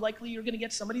 the more likely you're gonna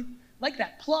get somebody like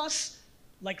that. Plus,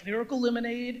 like Lyrical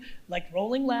Lemonade, like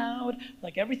Rolling Loud,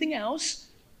 like everything else,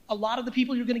 a lot of the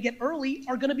people you're going to get early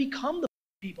are going to become the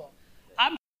people.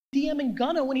 I'm DMing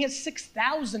Gunna when he has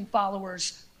 6,000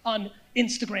 followers on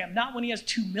Instagram, not when he has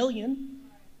 2 million.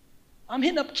 I'm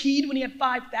hitting up Keed when he had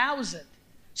 5,000.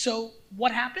 So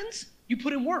what happens? You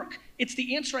put in work. It's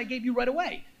the answer I gave you right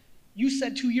away. You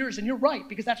said 2 years, and you're right,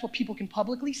 because that's what people can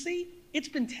publicly see. It's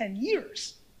been 10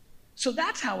 years. So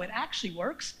that's how it actually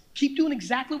works. Keep doing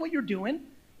exactly what you're doing,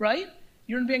 right?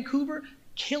 You're in Vancouver.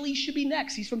 Killy should be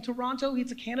next. He's from Toronto.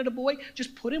 He's a Canada boy.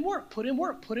 Just put in work, put in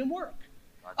work, put in work.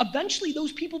 Eventually,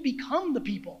 those people become the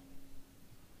people.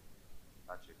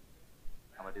 Got you.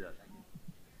 I'm going to do that. Thank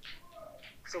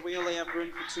you. So we only have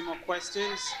room for 2 more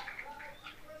questions.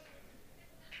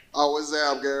 Oh, what's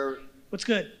up, Gary? What's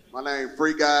good? My name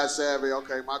Free Guy Savvy.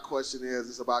 Okay, my question is,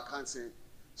 it's about content.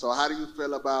 So how do you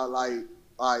feel about like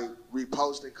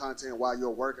reposting content while you're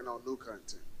working on new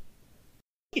content?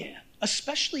 Yeah,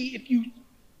 especially if you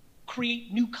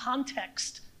create new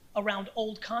context around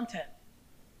old content.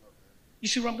 You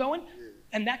see where I'm going? Yeah.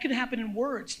 And that can happen in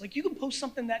words. Like you can post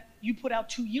something that you put out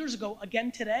 2 years ago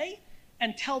again today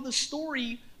and tell the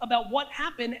story about what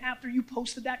happened after you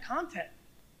posted that content.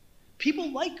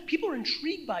 People are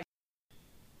intrigued by it.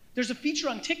 There's a feature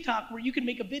on TikTok where you can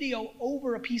make a video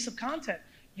over a piece of content.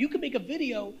 You can make a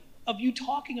video of you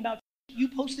talking about you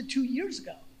posted 2 years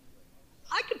ago.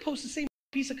 I could post the same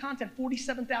piece of content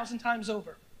 47,000 times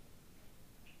over.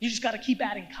 You just got to keep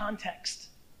adding context.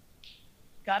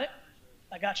 Got it?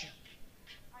 I got you.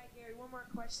 All right, Gary, one more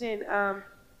question.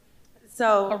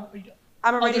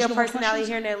 I'm a radio personality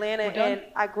here in Atlanta, and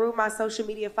I grew my social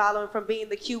media following from being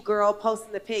the cute girl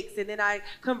posting the pics, and then I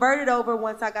converted over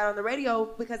once I got on the radio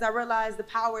because I realized the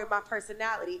power of my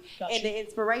personality and the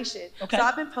inspiration. Okay. So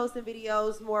I've been posting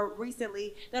videos more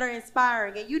recently that are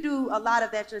inspiring, and you do a lot of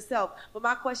that yourself. But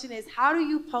my question is, how do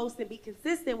you post and be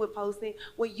consistent with posting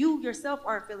when you yourself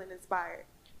aren't feeling inspired?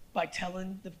 By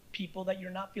telling the people that you're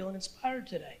not feeling inspired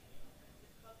today.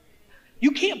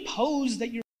 You can't pose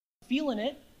that you're feeling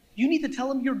it. You need to tell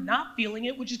them you're not feeling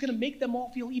it, which is going to make them all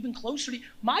feel even closer to you.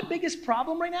 My biggest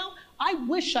problem right now, I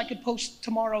wish I could post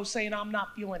tomorrow saying I'm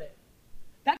not feeling it.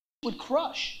 That would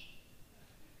crush.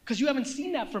 Because you haven't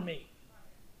seen that from me.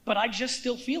 But I just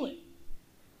still feel it.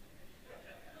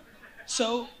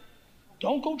 So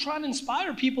don't go trying to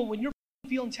inspire people when you're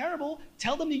feeling terrible.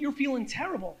 Tell them that you're feeling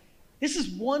terrible. This is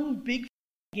one big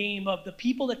game of the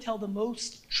people that tell the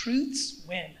most truths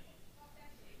win.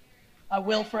 I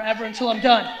will forever until I'm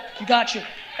done. You got you.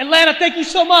 Atlanta, thank you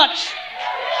so much.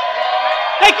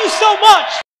 Thank you so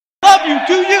much. Love you.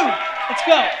 Do you. Let's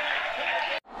go.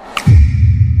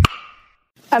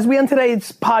 As we end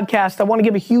today's podcast, I want to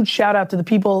give a huge shout out to the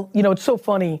people. You know, it's so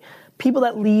funny. People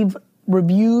that leave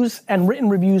reviews and written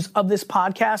reviews of this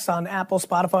podcast on Apple,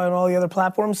 Spotify, and all the other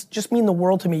platforms just mean the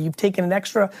world to me. You've taken an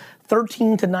extra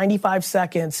 13 to 95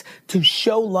 seconds to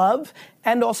show love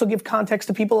and also give context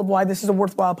to people of why this is a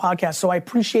worthwhile podcast. So I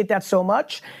appreciate that so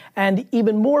much. And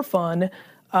even more fun,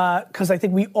 because I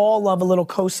think we all love a little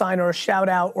cosign or a shout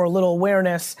out or a little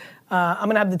awareness, I'm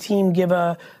gonna have the team give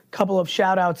a couple of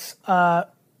shout outs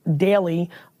daily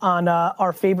on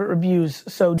our favorite reviews.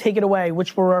 So take it away.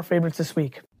 Which were our favorites this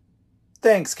week?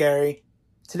 Thanks, Gary.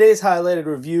 Today's highlighted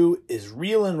review is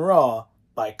Real and Raw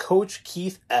by Coach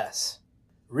Keith S.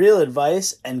 Real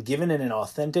advice and given in an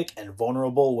authentic and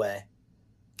vulnerable way.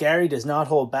 Gary does not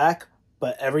hold back,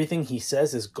 but everything he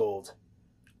says is gold.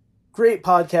 Great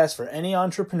podcast for any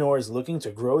entrepreneurs looking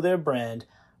to grow their brand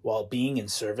while being in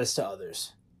service to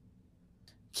others.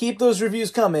 Keep those reviews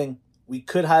coming. We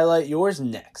could highlight yours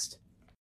next.